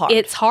so hard.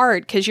 It's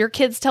hard because your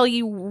kids tell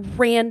you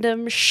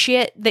random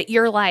shit that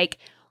you're like,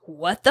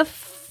 what the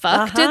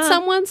fuck did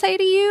someone say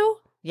to you?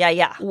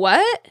 Yeah.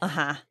 What?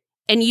 Uh-huh.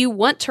 And you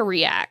want to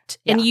react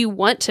and you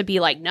want to be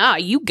like, nah,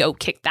 you go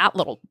kick that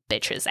little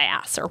bitch's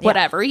ass or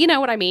whatever. You know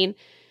what I mean?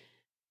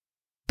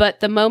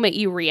 But the moment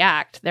you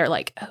react, they're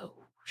like, oh,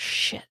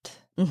 shit.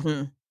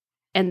 Mm-hmm.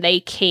 And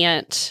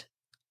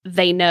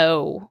they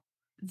know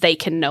they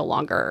can no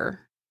longer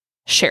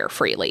share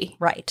freely.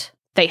 Right.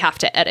 They have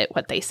to edit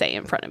what they say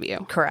in front of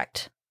you.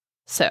 Correct.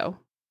 So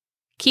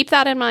keep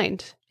that in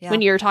mind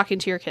when you're talking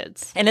to your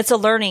kids. And it's a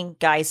learning,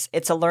 guys.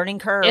 It's a learning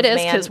curve. It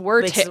is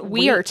because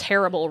we are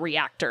terrible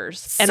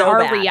reactors and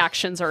our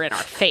reactions are in our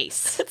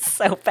face. It's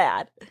so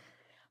bad.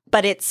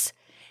 But it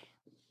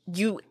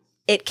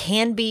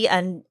can be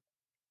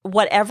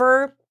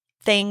whatever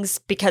things,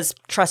 because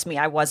trust me,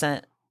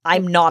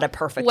 I'm not a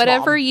perfect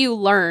whatever mom. You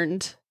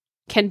learned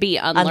can be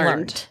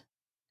unlearned.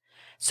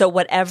 So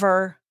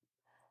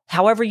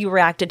however you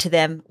reacted to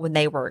them when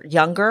they were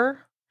younger,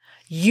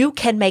 you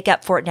can make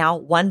up for it now,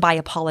 one, by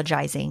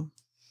apologizing,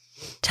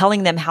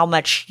 telling them how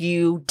much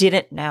you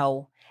didn't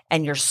know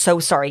and you're so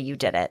sorry you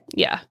did it.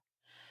 Yeah.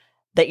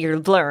 That you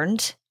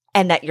learned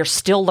and that you're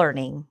still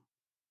learning.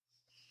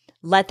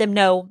 Let them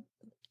know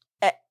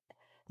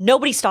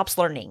nobody stops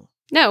learning.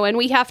 No, and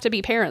we have to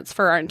be parents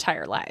for our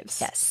entire lives.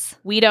 Yes.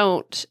 We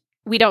don't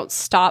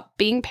stop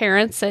being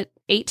parents at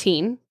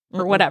 18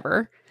 or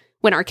whatever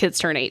when our kids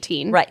turn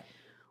 18. Right.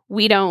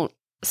 We don't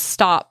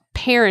stop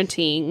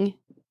parenting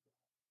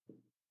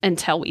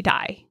until we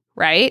die,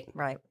 right?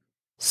 Right.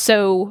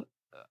 So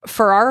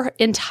for our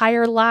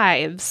entire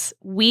lives,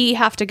 we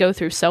have to go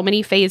through so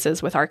many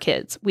phases with our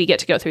kids. We get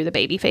to go through the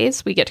baby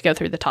phase. We get to go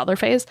through the toddler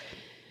phase.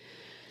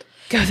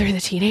 Go through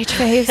the teenage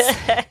phase.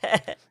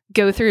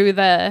 Go through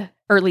the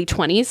early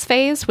 20s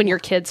phase when your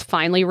kids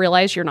finally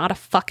realize you're not a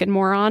fucking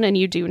moron and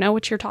you do know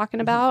what you're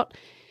talking about.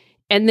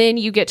 And then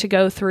you get to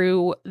go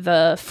through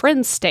the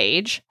friends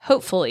stage,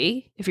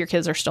 hopefully, if your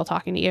kids are still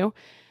talking to you.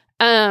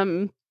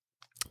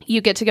 You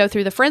get to go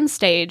through the friends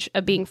stage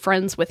of being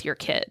friends with your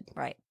kid.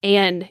 Right.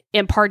 And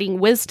imparting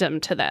wisdom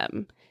to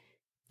them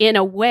in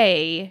a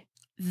way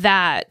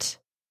that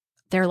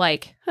they're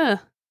like,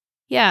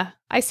 yeah,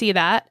 I see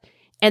that.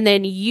 And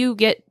then you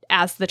get,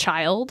 as the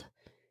child,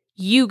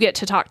 you get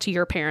to talk to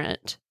your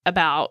parent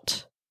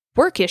about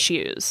work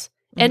issues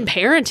and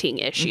parenting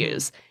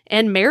issues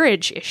and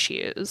marriage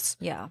issues.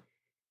 Yeah.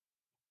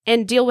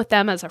 And deal with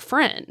them as a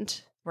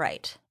friend.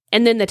 Right.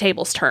 And then the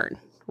tables turn,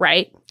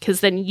 right?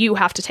 Because then you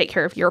have to take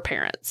care of your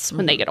parents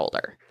when they get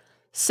older.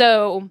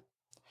 So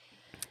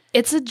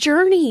it's a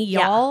journey,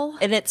 y'all.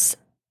 Yeah. And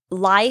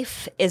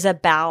life is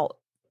about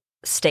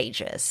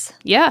stages.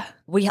 Yeah.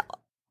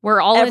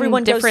 We're all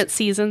in different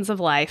seasons of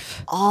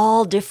life.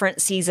 All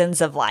different seasons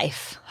of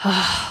life.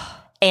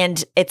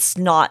 And it's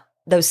not,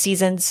 those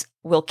seasons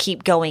will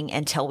keep going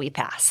until we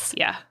pass.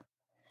 Yeah.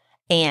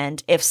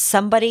 And if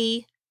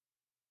somebody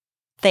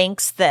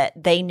thinks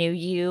that they knew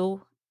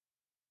you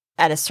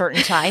at a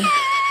certain time.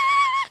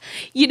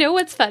 You know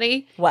what's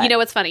funny? What? You know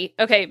what's funny?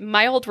 Okay,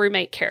 my old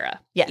roommate, Kara.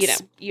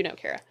 Yes. You know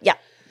Kara. Yeah.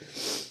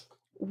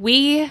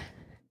 We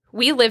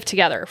lived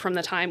together from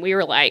the time we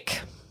were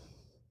like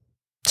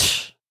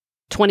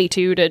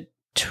 22 to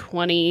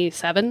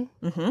 27,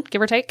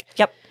 give or take.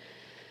 Yep.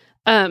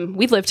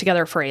 We lived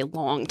together for a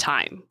long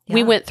time. Yeah.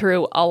 We went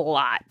through a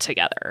lot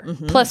together.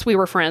 Plus, we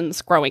were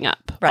friends growing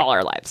up all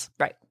our lives.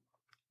 Right.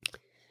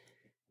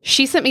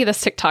 She sent me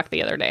this TikTok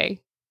the other day,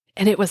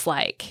 and it was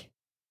like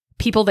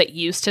people that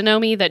used to know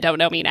me that don't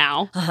know me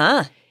now.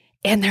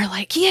 And they're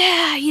like,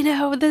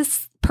 yeah,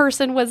 this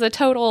person was a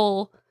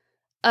total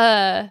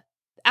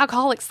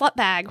alcoholic slut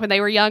bag when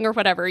they were young or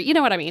whatever. You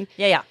know what I mean?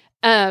 Yeah.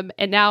 And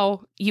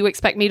now you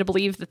expect me to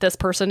believe that this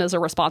person is a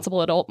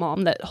responsible adult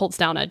mom that holds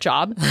down a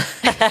job.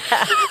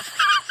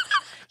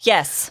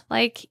 Yes.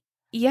 Like,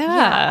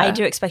 yeah. I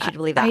do expect you to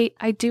believe that.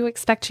 I do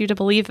expect you to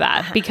believe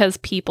that because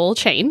people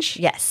change.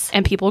 Yes.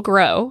 And people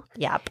grow.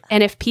 Yep.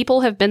 And if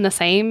people have been the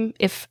same,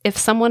 if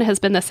someone has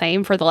been the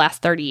same for the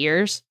last 30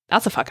 years,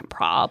 that's a fucking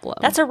problem.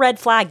 That's a red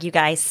flag, you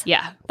guys.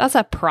 Yeah, that's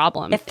a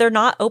problem. If they're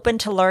not open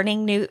to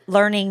learning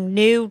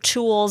new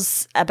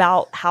tools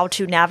about how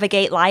to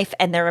navigate life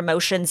and their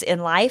emotions in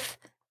life,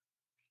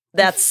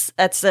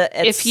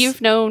 if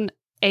you've known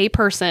a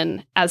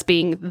person as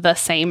being the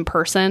same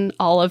person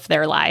all of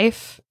their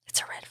life,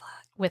 it's a red flag.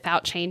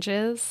 Without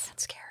changes.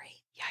 That's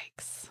scary.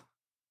 Yikes.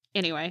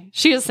 Anyway,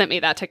 she just sent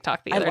me that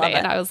TikTok the other day,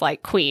 and I was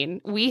like,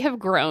 Queen, we have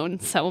grown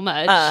so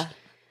much.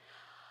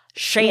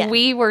 Shit.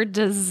 We were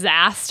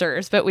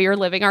disasters, but we were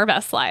living our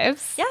best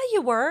lives. Yeah,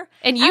 you were.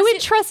 And you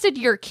entrusted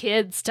your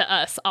kids to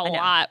us a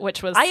lot,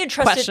 which was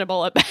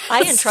questionable at best.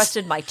 I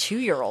entrusted my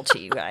 2-year-old to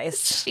you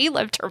guys. She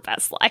lived her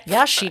best life.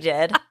 Yeah, she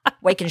did.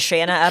 Waking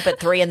Shanna up at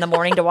 3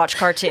 a.m. to watch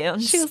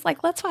cartoons. She was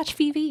like, let's watch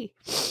Phoebe.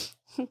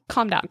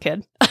 Calm down,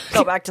 kid.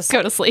 Go back to sleep.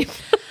 Go to sleep.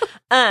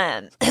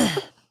 I'm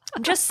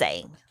just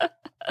saying.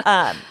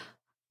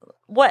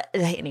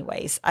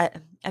 Anyways, I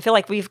feel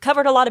like we've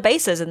covered a lot of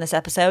bases in this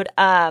episode.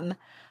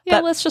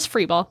 But let's just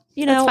freeball.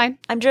 That's fine.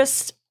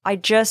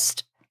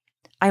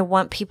 I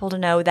want people to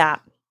know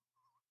that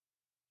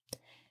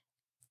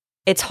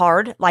it's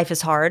hard. Life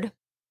is hard.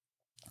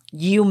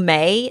 You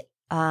may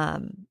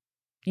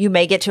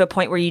get to a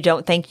point where you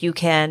don't think you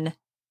can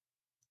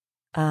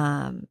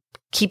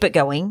keep it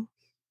going.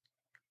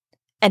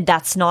 And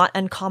that's not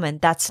uncommon.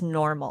 That's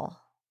normal.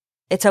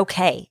 It's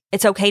okay.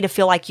 It's okay to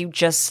feel like you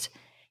just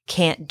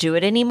can't do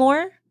it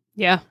anymore.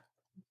 Yeah.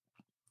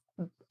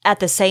 At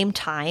the same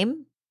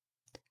time,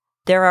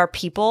 there are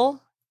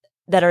people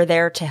that are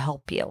there to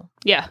help you.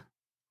 Yeah.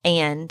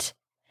 And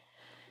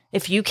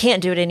if you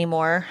can't do it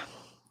anymore,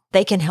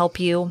 they can help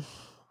you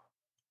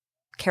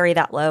carry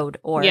that load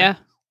or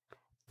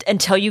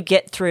until you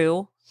get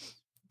through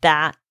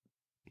that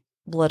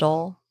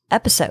little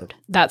episode.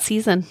 That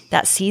season.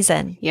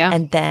 Yeah.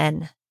 And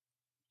then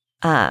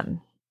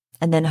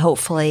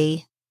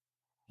hopefully,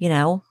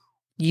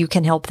 you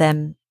can help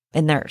them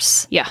in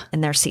theirs. Yeah. In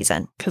their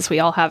season. Because we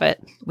all have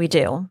it. We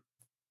do.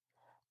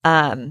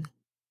 I'm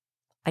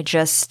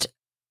just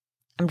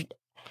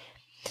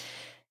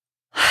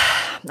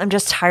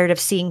tired of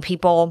seeing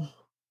people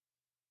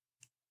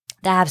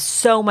that have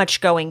so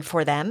much going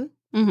for them.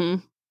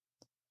 Mm-hmm.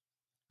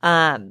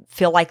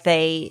 Feel like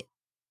they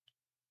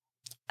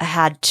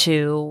had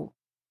to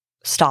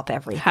stop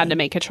everything. Had to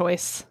make a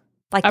choice.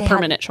 Like a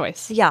permanent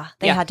choice. Yeah.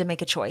 They had to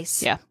make a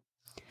choice. Yeah.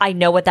 I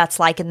know what that's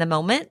like in the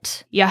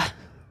moment. Yeah.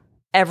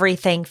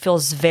 Everything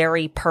feels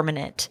very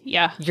permanent.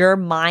 Yeah. Your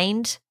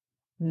mind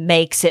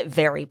makes it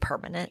very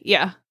permanent.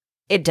 Yeah.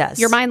 It does.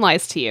 Your mind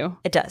lies to you.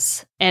 It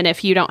does. And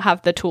if you don't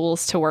have the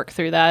tools to work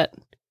through that,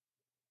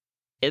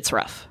 it's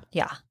rough.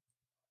 Yeah.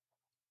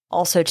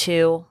 Also,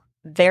 too,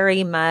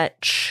 very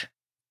much,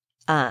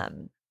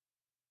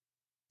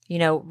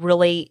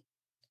 really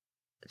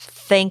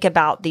think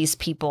about these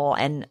people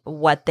and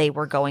what they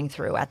were going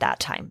through at that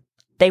time.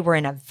 They were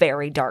in a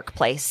very dark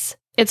place.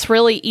 It's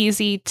really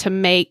easy to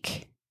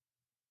make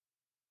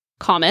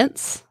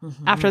comments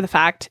after the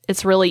fact.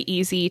 It's really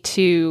easy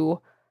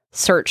to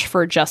search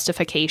for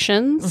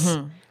justifications.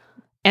 Mm-hmm.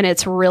 And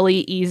it's really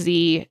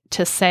easy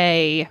to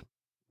say,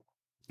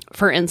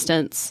 for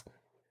instance,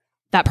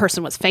 that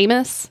person was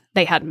famous.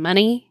 They had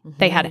money.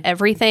 They had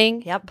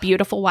everything. Yep.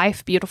 Beautiful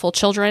wife, beautiful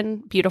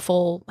children,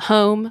 beautiful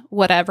home,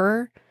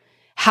 whatever.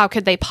 How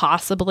could they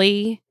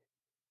possibly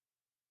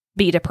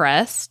be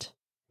depressed?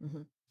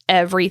 Mm-hmm.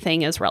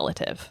 Everything is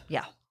relative.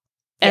 Yeah.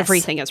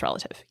 Everything is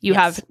relative. You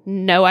have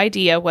no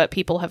idea what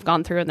people have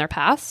gone through in their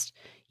past.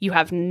 You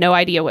have no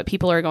idea what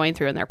people are going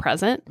through in their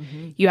present.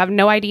 Mm-hmm. You have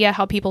no idea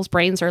how people's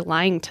brains are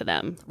lying to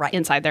them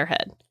inside their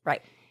head.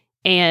 Right.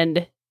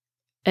 And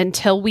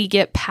until we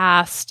get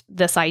past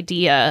this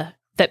idea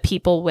that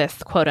people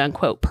with quote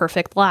unquote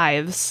perfect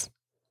lives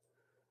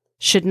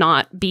should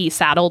not be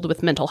saddled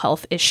with mental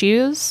health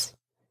issues,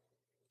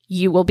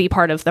 you will be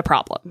part of the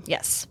problem.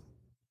 Yes.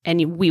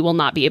 And we will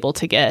not be able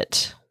to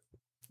get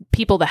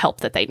people the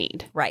help that they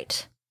need.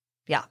 Right.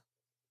 Yeah.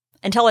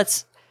 Until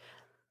it's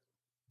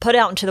put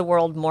out into the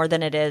world more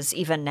than it is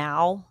even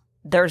now,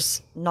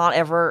 there's not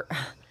ever...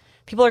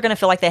 People are going to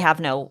feel like they have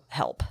no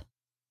help.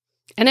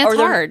 And it's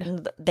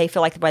hard. They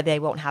feel like they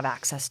won't have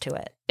access to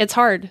it. It's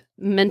hard.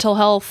 Mental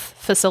health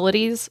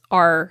facilities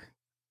are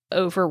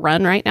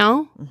overrun right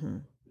now. Mm-hmm.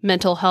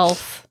 Mental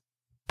health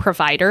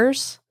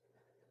providers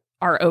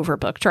are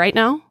overbooked right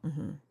now.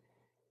 Mm-hmm.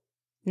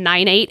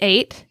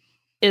 988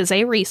 is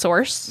a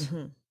resource.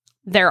 Mm-hmm.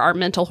 There are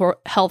mental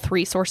health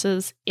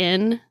resources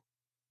in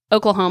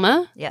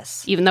Oklahoma.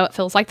 Yes. Even though it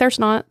feels like there's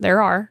not,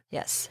 there are.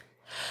 Yes.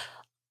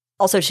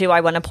 Also, too,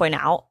 I want to point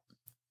out,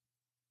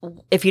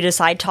 if you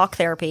decide talk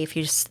therapy, if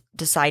you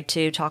decide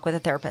to talk with a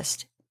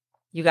therapist,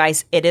 You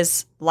guys, it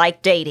is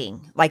like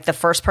dating. Like the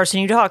first person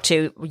you talk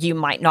to, you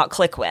might not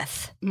click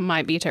with.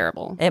 Might be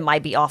terrible. It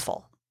might be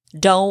awful.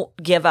 Don't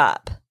give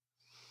up.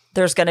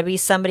 There's going to be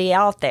somebody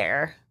out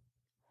there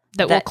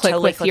That will click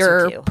totally with clicks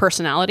your with you.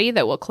 personality,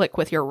 that will click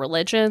with your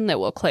religion, that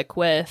will click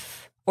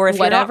with Or if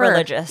whatever. you're not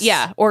religious.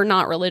 Yeah, or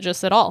not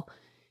religious at all.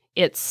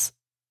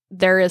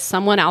 There is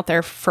someone out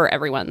there for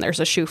everyone. There's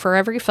a shoe for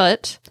every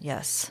foot.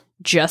 Yes.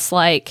 Just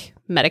like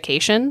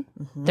medication,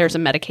 Mhm. there's a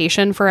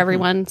medication for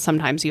everyone.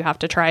 Sometimes you have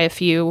to try a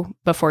few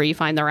before you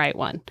find the right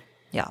one.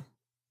 Yeah.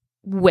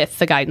 With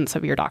the guidance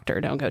of your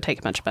doctor. Don't go take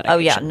a bunch of medication. Oh,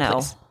 yeah. No.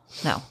 please.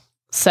 No.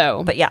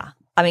 So, But yeah,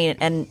 I mean,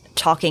 and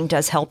talking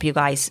does help you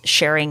guys.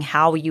 Sharing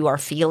how you are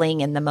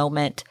feeling in the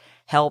moment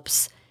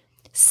helps.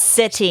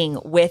 Sitting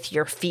with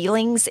your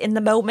feelings in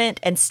the moment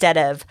instead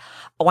of,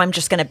 oh, I'm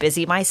just going to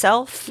busy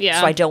myself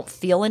Yeah. so I don't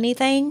feel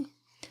anything.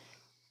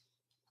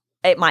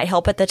 It might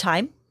help at the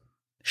time.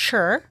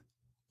 Sure.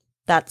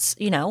 That's,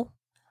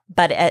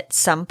 but at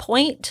some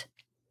point,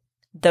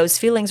 those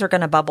feelings are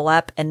going to bubble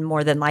up and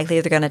more than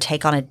likely they're going to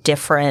take on a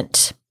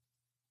different,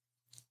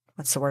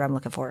 what's the word I'm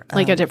looking for?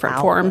 Like a different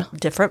form.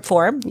 Different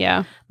form.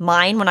 yeah.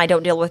 Mine, when I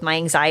don't deal with my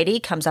anxiety,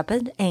 comes up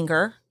in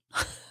anger.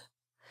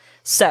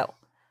 So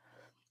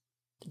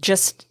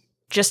just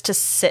to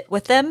sit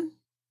with them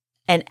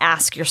and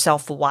ask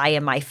yourself, why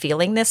am I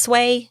feeling this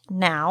way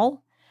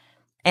now?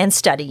 And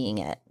studying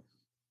it.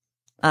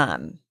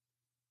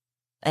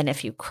 And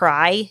if you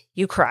cry,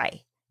 you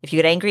cry. If you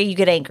get angry, you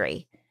get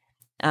angry.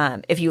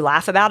 If you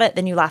laugh about it,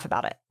 then you laugh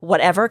about it.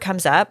 Whatever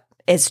comes up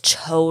is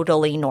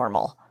totally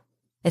normal.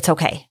 It's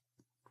okay.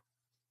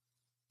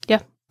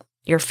 Yeah.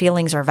 Your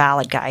feelings are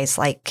valid, guys,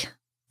 like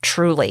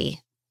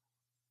truly.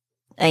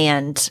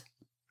 And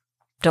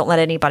don't let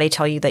anybody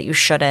tell you that you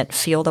shouldn't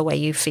feel the way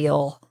you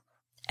feel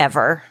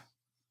ever.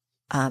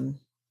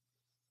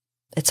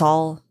 It's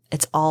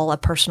all a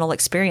personal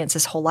experience.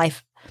 This whole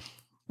life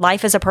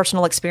is a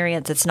personal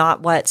experience. It's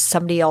not what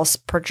somebody else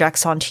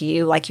projects onto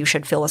you, like you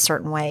should feel a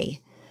certain way.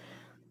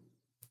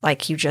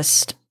 Like you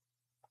just,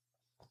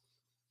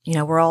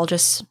 we're all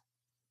just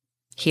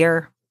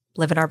here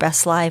living our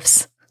best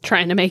lives,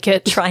 Trying to make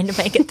it. trying to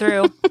make it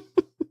through,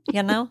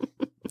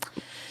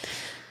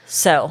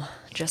 So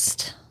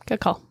just Good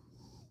call.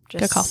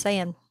 Good call.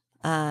 saying,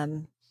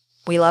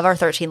 we love our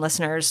 13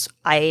 listeners.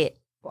 I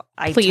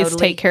Please totally,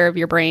 take care of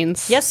your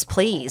brains. Yes,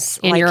 please.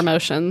 And your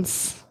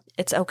emotions.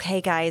 It's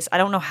okay, guys. I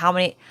don't know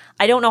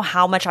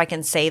how much I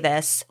can say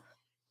this.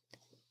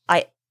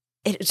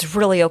 It's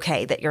really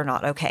okay that you're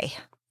not okay.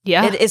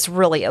 Yeah. It is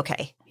really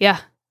okay. Yeah.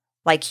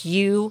 Like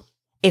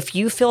if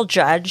you feel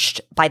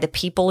judged by the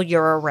people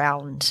you're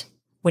around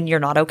when you're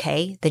not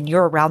okay, then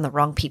you're around the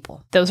wrong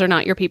people. Those are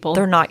not your people.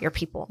 They're not your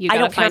people. You I gotta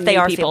don't care if find they new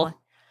are people. family.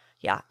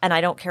 Yeah. And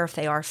I don't care if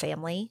they are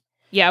family.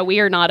 Yeah, we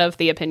are not of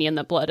the opinion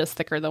that blood is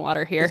thicker than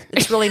water here.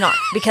 It's really not.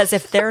 Because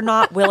if they're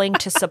not willing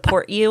to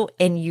support you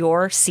in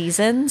your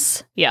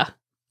seasons, Yeah.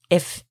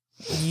 if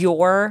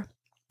your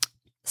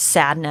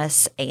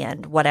sadness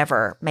and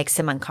whatever makes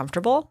them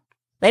uncomfortable,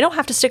 they don't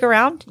have to stick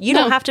around. You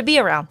No. don't have to be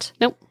around.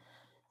 Nope.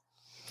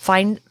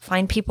 Find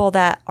people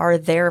that are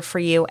there for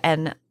you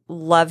and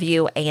love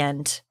you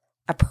and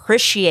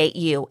appreciate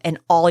you in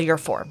all your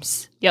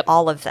forms. Yep.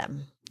 All of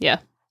them. Yeah.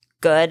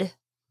 Good,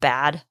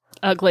 bad,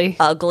 Ugly.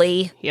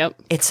 ugly. Yep.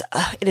 It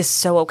is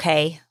so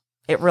okay.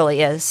 It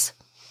really is.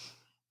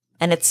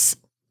 And it's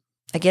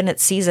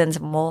seasons,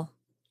 and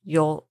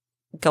you'll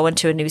go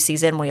into a new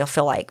season where you'll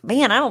feel like,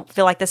 man, I don't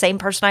feel like the same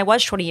person I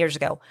was 20 years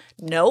ago.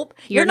 Nope.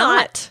 You're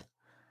not.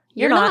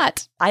 You're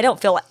not. I don't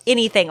feel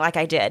anything like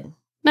I did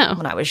No.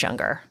 when I was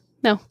younger.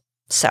 No.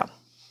 So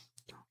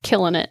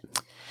Killing it.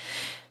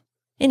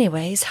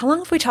 anyways, how long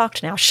have we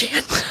talked now,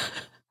 Shan?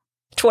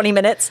 20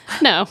 minutes?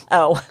 No.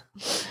 Oh,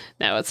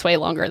 No, it's way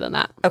longer than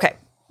that. okay.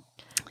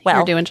 You're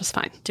Well, doing just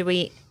fine.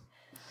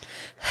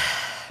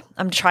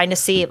 I'm trying to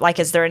see,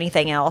 is there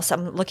anything else?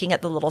 I'm looking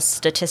at the little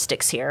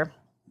statistics here.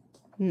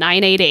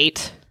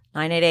 988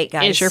 988,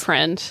 guys. is your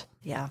friend.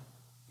 Yeah.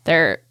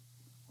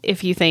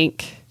 If you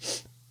think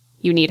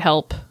you need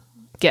help,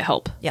 get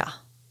help. Yeah.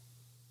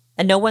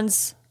 And no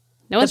one's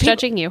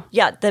judging you.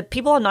 Yeah, the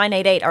people on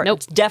 988 are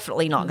Nope.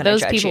 definitely not going to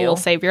Those judge people you. will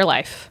save your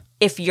life.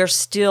 If you're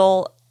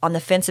still on the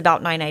fence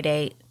about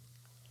 988,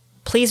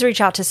 please reach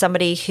out to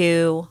somebody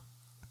who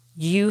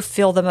you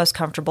feel the most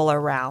comfortable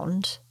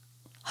around.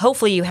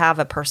 Hopefully you have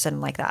a person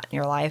like that in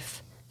your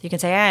life. You can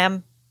say,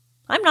 I'm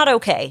not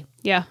okay.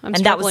 Yeah, I'm And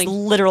struggling. that was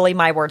literally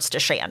my words to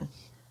Shan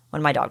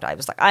when my dog died. I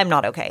was like, I'm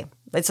not okay.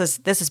 This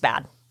is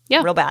bad.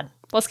 Yeah. Real bad.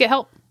 Let's get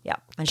help. Yeah.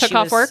 And Took she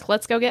off was- work.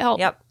 Let's go get help.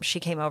 Yep. She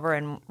came over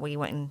and we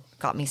went and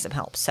got me some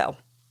help. So,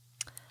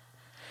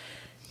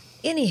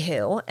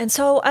 anywho, and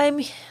so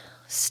I'm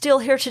still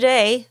here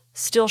today,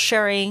 still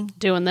sharing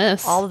Doing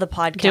this. all of the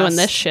podcast Doing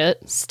this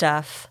shit.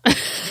 stuff.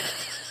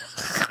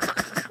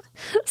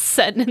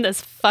 Sitting in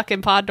this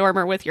fucking pod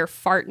dormer with your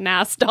farting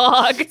ass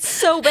dog.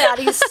 So bad.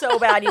 He's so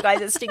bad, you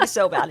guys. It stinks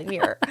so bad in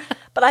here.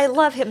 But I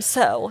love him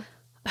so.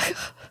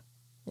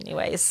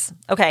 Anyways.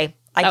 Okay.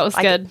 That was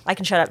good. I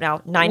can shut up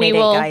now. 988,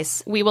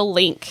 guys. We will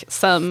link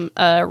some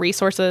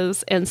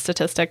resources and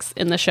statistics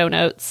in the show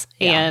notes.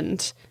 Yeah.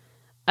 And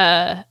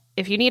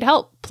if you need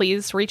help,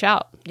 please reach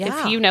out.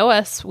 Yeah. If you know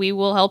us, we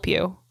will help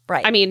you.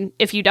 Right. I mean,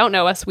 if you don't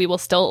know us, we will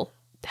still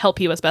help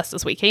you as best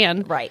as we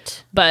can.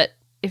 Right. But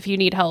if you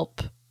need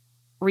help,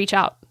 reach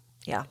out.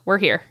 Yeah. We're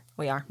here.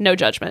 We are. No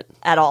judgment.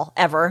 At all.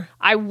 Ever.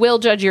 I will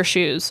judge your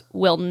shoes,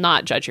 will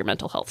not judge your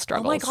mental health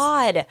struggles. Oh my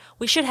God.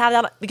 We should have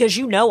that because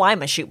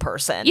I'm a shoe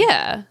person.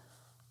 Yeah.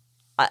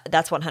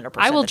 That's 100%.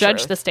 I will judge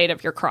truth. the state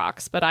of your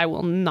Crocs, but I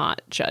will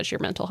not judge your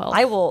mental health.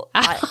 I will.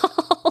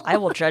 I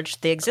will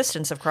judge the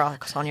existence of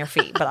Crocs on your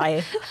feet, but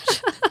I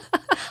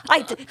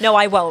won't. No,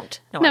 I won't.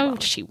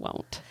 She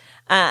won't.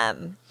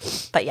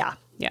 But yeah.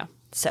 Yeah.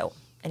 So,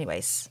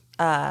 anyways,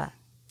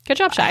 Good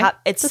job, Shy.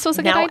 This was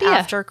a good now idea.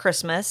 after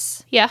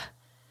Christmas, Yeah.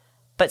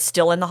 but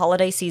still in the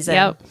holiday season.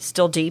 Yep.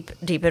 Still deep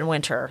in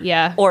winter.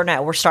 Yeah. Or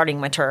no, we're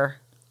starting winter.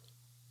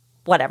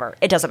 Whatever.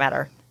 It doesn't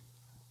matter.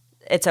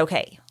 It's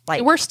okay.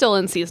 Like We're still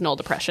in seasonal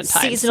depression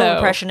time. seasonal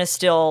depression is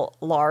still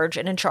large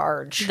and in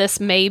charge. This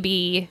may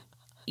be,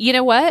 you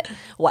know what?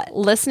 What?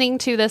 Listening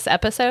to this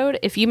episode,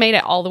 if you made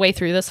it all the way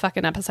through this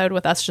fucking episode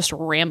with us just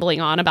rambling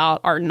on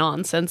about our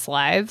nonsense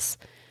lives,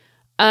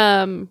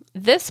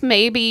 this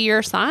may be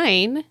your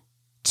sign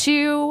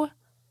to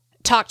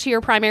talk to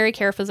your primary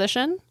care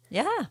physician.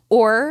 Yeah.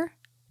 Or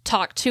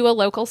talk to a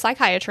local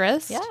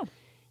psychiatrist. Yeah.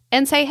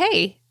 And say,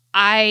 hey,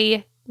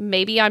 I'm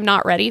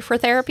not ready for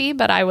therapy,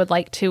 but I would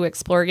like to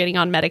explore getting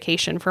on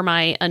medication for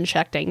my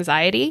unchecked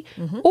anxiety.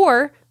 Mm-hmm.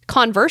 Or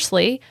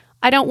conversely,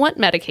 I don't want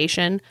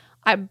medication,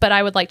 but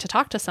I would like to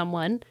talk to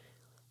someone.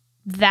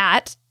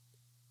 That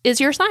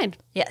is your sign.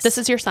 Yes. This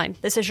is your sign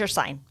This is your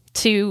sign.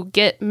 to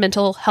get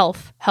mental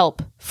health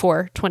help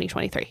for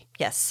 2023.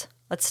 Yes.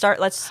 Let's do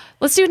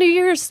New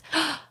Year's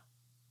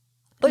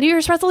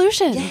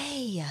resolution.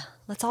 Yay.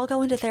 Let's all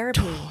go into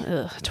therapy.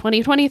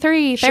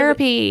 2023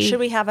 therapy. Should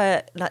we have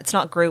it's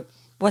not group.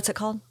 What's it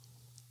called?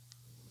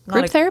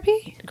 Group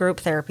therapy? Group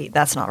therapy.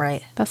 That's not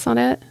right. That's not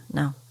it?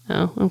 No.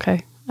 Oh,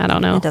 okay. I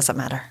don't know. It doesn't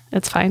matter.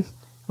 It's fine.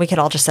 We could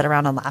all just sit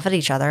around and laugh at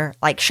each other.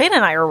 Like Shane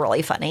and I are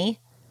really funny.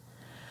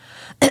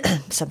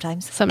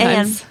 Sometimes.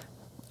 And,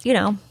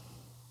 could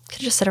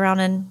just sit around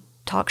and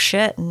talk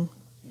shit and,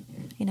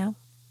 Yeah.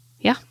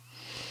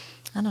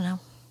 I don't know.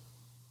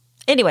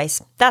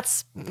 Anyways,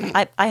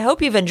 I hope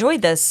you've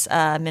enjoyed this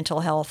mental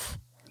health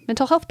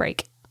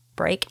break.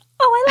 Oh,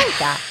 I like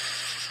that.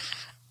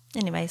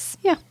 Anyways.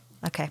 Yeah.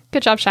 Okay.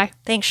 Good job, Shy.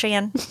 Thanks,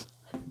 Shan.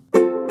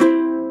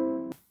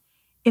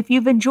 If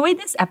you've enjoyed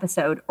this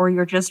episode or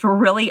you're just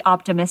really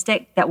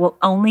optimistic that we'll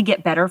only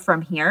get better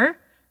from here,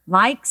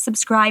 like,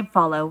 subscribe,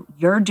 follow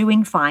You're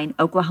Doing Fine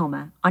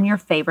Oklahoma on your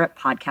favorite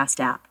podcast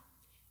app.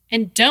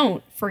 And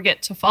don't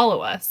forget to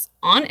follow us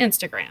on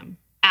Instagram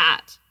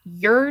at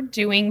You're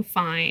Doing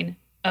Fine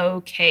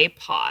OK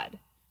Pod.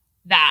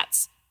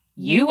 That's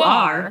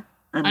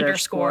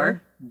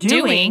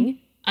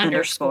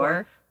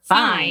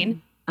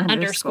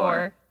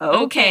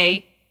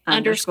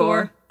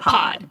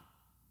UR_doing_fine_OK_pod.